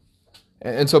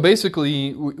 And so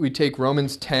basically, we take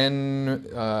Romans 10,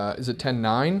 is it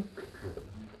 10:9?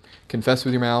 Confess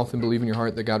with your mouth and believe in your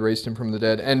heart that God raised him from the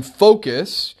dead, and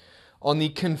focus on the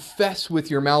confess with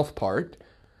your mouth part.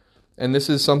 And this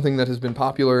is something that has been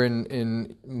popular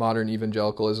in modern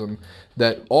evangelicalism,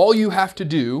 that all you have to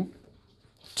do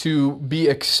to be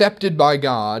accepted by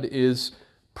God is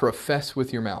profess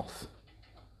with your mouth.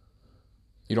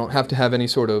 You don't have to have any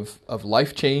sort of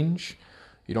life change.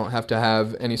 You don't have to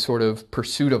have any sort of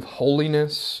pursuit of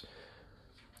holiness.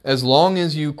 As long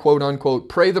as you, quote unquote,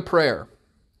 pray the prayer,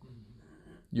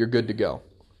 you're good to go.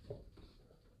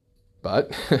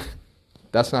 But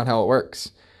that's not how it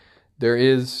works. There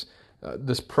is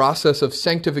this process of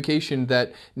sanctification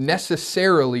that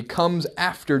necessarily comes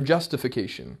after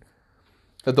justification.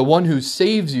 That the one who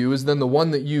saves you is then the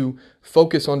one that you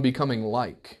focus on becoming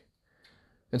like.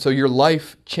 And so your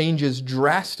life changes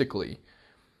drastically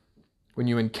when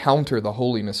you encounter the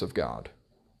holiness of God.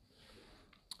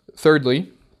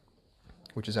 Thirdly,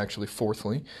 which is actually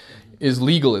fourthly, is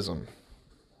legalism,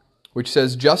 which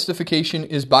says justification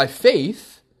is by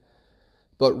faith,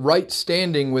 but right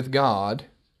standing with God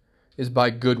is by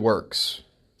good works.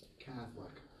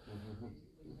 Catholic.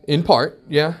 In part,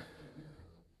 yeah.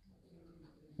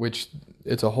 Which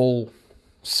it's a whole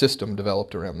system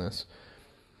developed around this.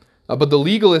 But the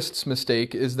legalists'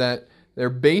 mistake is that they're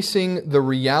basing the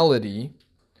reality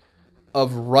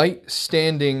of right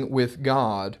standing with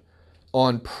God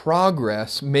on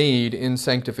progress made in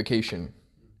sanctification.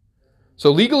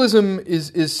 So legalism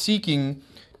is seeking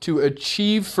to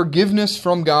achieve forgiveness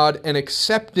from God and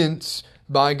acceptance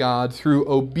by God through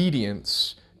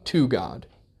obedience to God.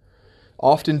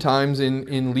 Oftentimes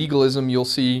in legalism you'll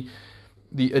see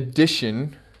the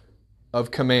addition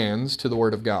of commands to the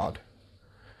Word of God,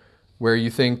 where you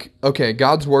think, okay,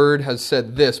 God's Word has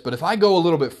said this, but if I go a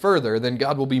little bit further, then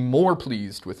God will be more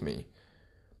pleased with me.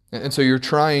 And so you're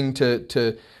trying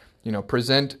to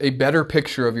present a better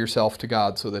picture of yourself to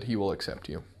God so that He will accept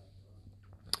you.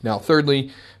 Now,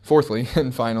 fourthly,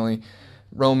 and finally,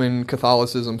 Roman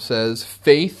Catholicism says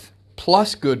faith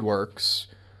plus good works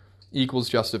equals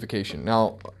justification.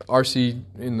 Now, RC,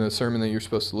 in the sermon that you're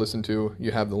supposed to listen to,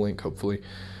 you have the link, hopefully,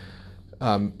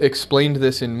 explained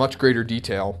this in much greater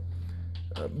detail.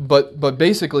 But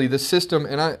basically, the system,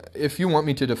 and if you want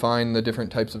me to define the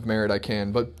different types of merit, I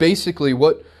can, but basically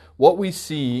what we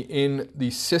see in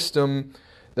the system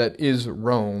that is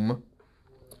Rome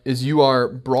is you are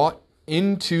brought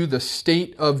into the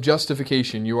state of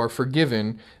justification. You are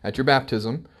forgiven at your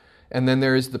baptism. And then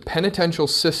there is the penitential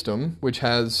system, which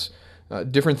has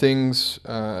different things.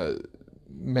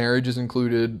 Marriage is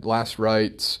included, last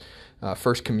rites,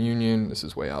 first communion. This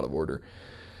is way out of order.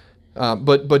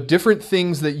 But different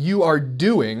things that you are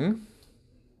doing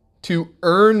to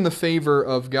earn the favor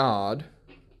of God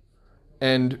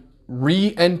and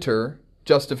re-enter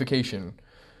justification.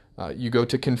 You go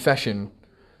to confession,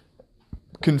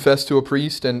 confess to a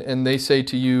priest, and they say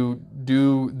to you,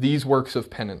 do these works of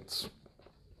penance.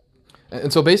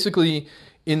 And so basically,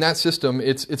 in that system,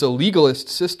 it's a legalist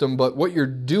system, but what you're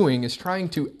doing is trying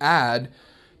to add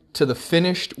to the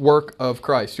finished work of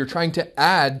Christ. You're trying to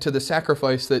add to the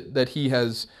sacrifice that He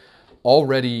has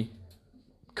already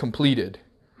completed.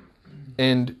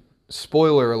 And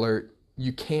spoiler alert,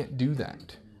 you can't do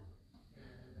that.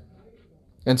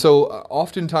 And so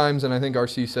oftentimes, and I think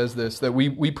RC says this, that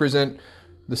we present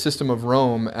the system of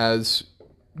Rome as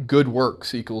good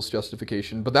works equals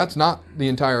justification, but that's not the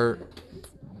entire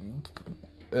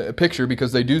picture,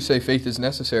 because they do say faith is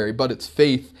necessary, but it's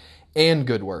faith and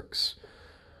good works.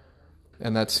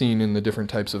 And that's seen in the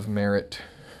different types of merit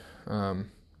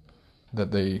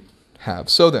that they have.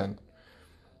 So then,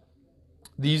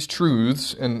 these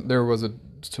truths, and there was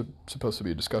supposed to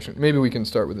be a discussion. Maybe we can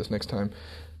start with this next time.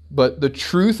 But the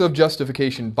truth of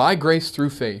justification by grace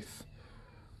through faith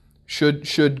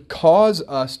should cause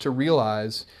us to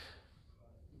realize,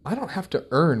 I don't have to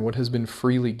earn what has been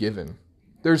freely given.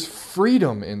 There's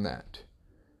freedom in that.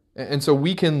 And so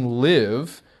we can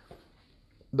live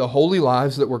the holy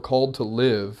lives that we're called to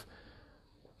live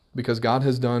because God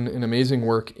has done an amazing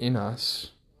work in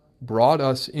us, brought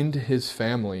us into His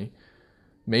family,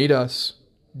 made us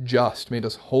just, made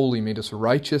us holy, made us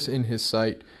righteous in His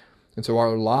sight. And so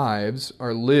our lives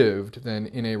are lived then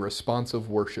in a responsive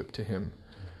worship to Him.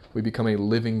 we become a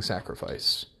living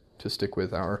sacrifice, to stick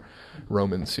with our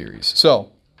Roman series.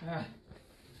 So,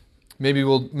 maybe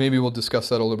we'll discuss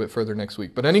that a little bit further next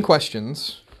week. But any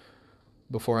questions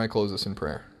before I close this in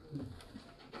prayer?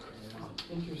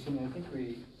 Interesting. I think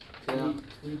we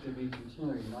need to be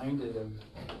continually reminded of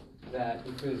that,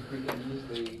 because we can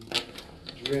easily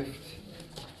drift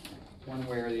one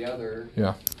way or the other.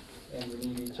 Yeah. And we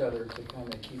need each other to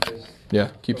kind of keep us. Yeah,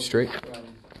 keep straight.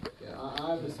 Yeah,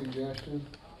 I have a suggestion.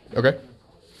 Okay.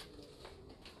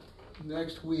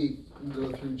 Next week, we'll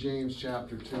go through James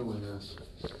chapter 2 in this.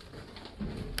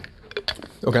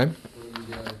 Okay.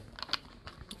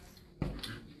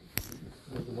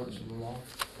 With the works of the law.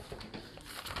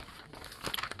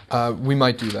 We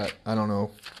might do that. I don't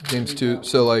know. James 2.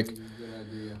 So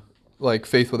like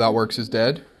faith without works is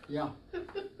dead? Yeah.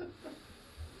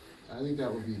 I think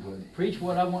that would be good. Preach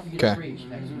what I want you to preach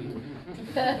next week.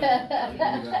 That'd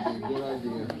be a good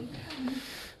idea.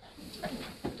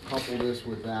 Couple this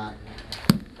with that.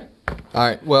 All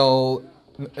right. Well,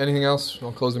 anything else?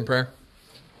 I'll close in prayer.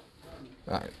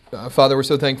 All right. Father, we're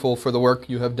so thankful for the work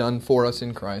you have done for us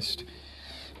in Christ.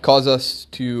 Cause us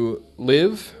to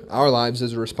live our lives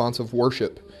as a response of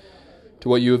worship to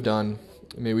what you have done.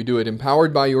 May we do it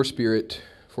empowered by your Spirit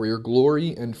for your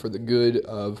glory and for the good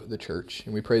of the church.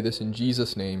 And we pray this in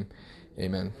Jesus' name.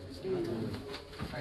 Amen.